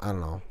know, I don't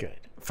know, Good.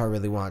 if I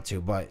really want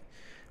to, but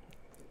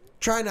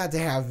try not to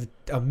have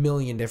a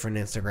million different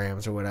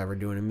Instagrams or whatever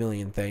doing a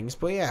million things.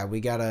 But yeah,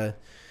 we gotta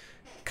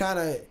kind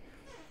of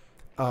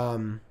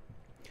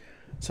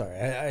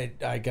Sorry,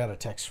 I got a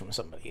text from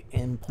somebody.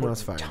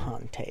 it's fine.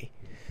 Importante.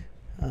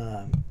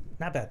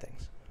 Not bad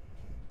things.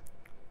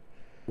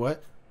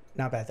 what?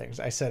 Not bad things.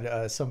 I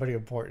said somebody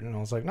important, and I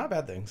was like, not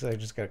bad things. I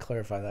just got to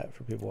clarify that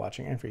for people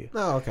watching and for you.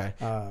 Oh, okay.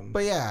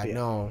 But yeah, yeah.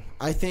 no,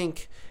 I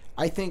think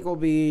we'll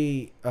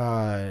be.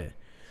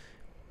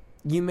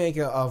 You make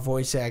a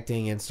voice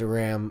acting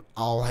Instagram.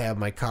 I'll have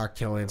my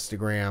cocktail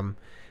Instagram.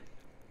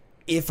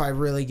 If I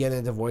really get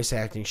into voice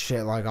acting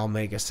shit, like, I'll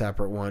make a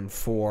separate one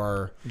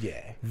for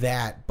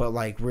that. But,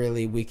 like,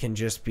 really, we can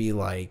just be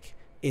like,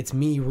 it's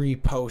me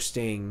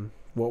reposting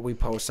what we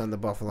post on the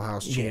Buffalo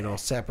House channel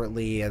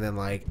separately, and then,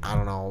 like, I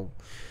don't know,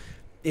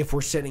 if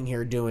we're sitting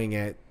here doing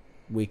it,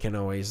 we can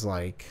always,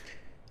 like,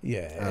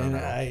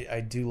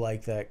 I do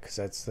like that,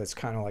 because that's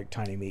kind of like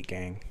Tiny Meat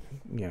Gang,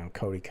 you know,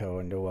 Cody Ko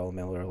and Noel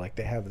Miller, like,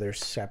 they have their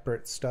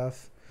separate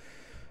stuff,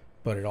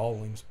 but it all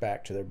links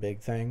back to their big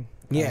thing.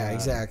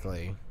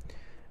 Exactly.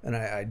 And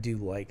I do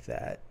like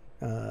that.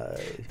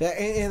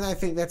 And I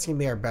think that's gonna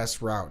be our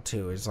best route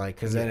too. Is like,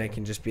 because then it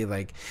can just be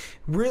like,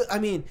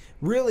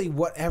 really,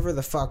 whatever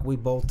the fuck we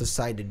both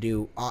decide to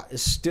do,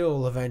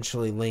 still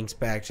eventually links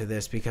back to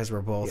this, because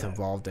we're both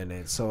involved in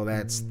it. So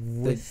that's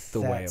the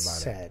way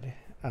about it.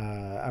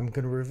 I'm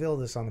going to reveal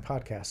this on the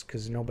podcast,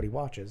 because nobody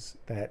watches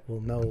that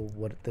will know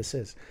what this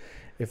is.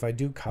 If I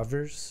do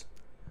covers,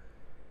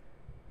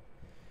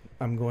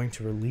 I'm going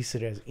to release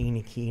it as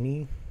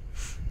Inikini,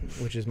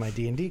 which is my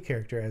D&D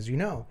character, as you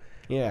know.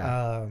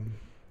 Yeah.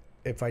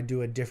 If I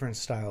do a different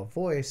style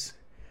voice,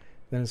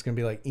 then it's going to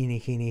be like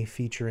Inikini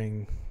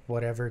featuring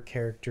whatever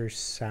character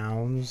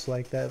sounds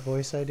like that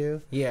voice I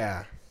do.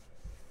 Yeah.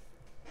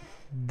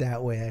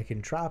 That way I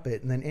can drop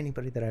it, and then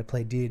anybody that I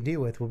play D&D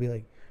with will be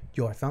like,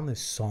 yo, I found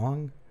this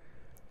song.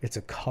 It's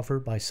a cover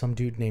by some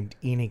dude named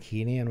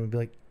Inikini, and we'll be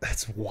like,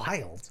 that's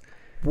wild.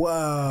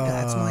 Whoa.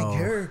 That's my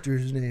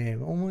character's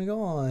name. Oh my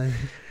god.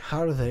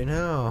 How do they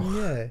know?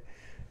 Yeah.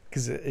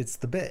 Because it's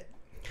the bit.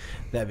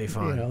 That'd be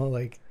fun. You know,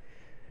 like,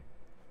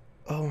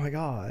 oh my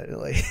god,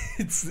 like,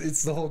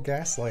 it's the whole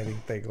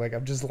gaslighting thing. Like,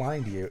 I'm just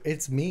lying to you.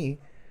 It's me.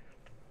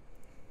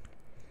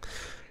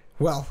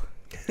 Well,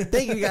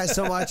 thank you guys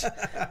so much.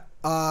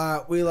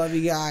 We love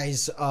you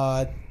guys.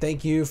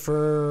 Thank you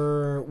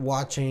for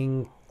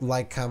watching,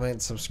 like,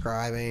 comment,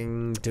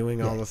 subscribing,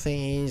 doing all the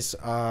things.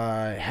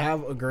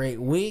 Have a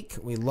great week.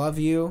 We love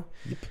you.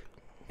 Yep.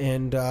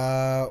 And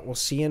we'll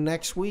see you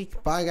next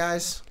week. Bye,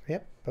 guys.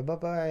 Yep.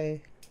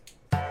 Bye-bye-bye.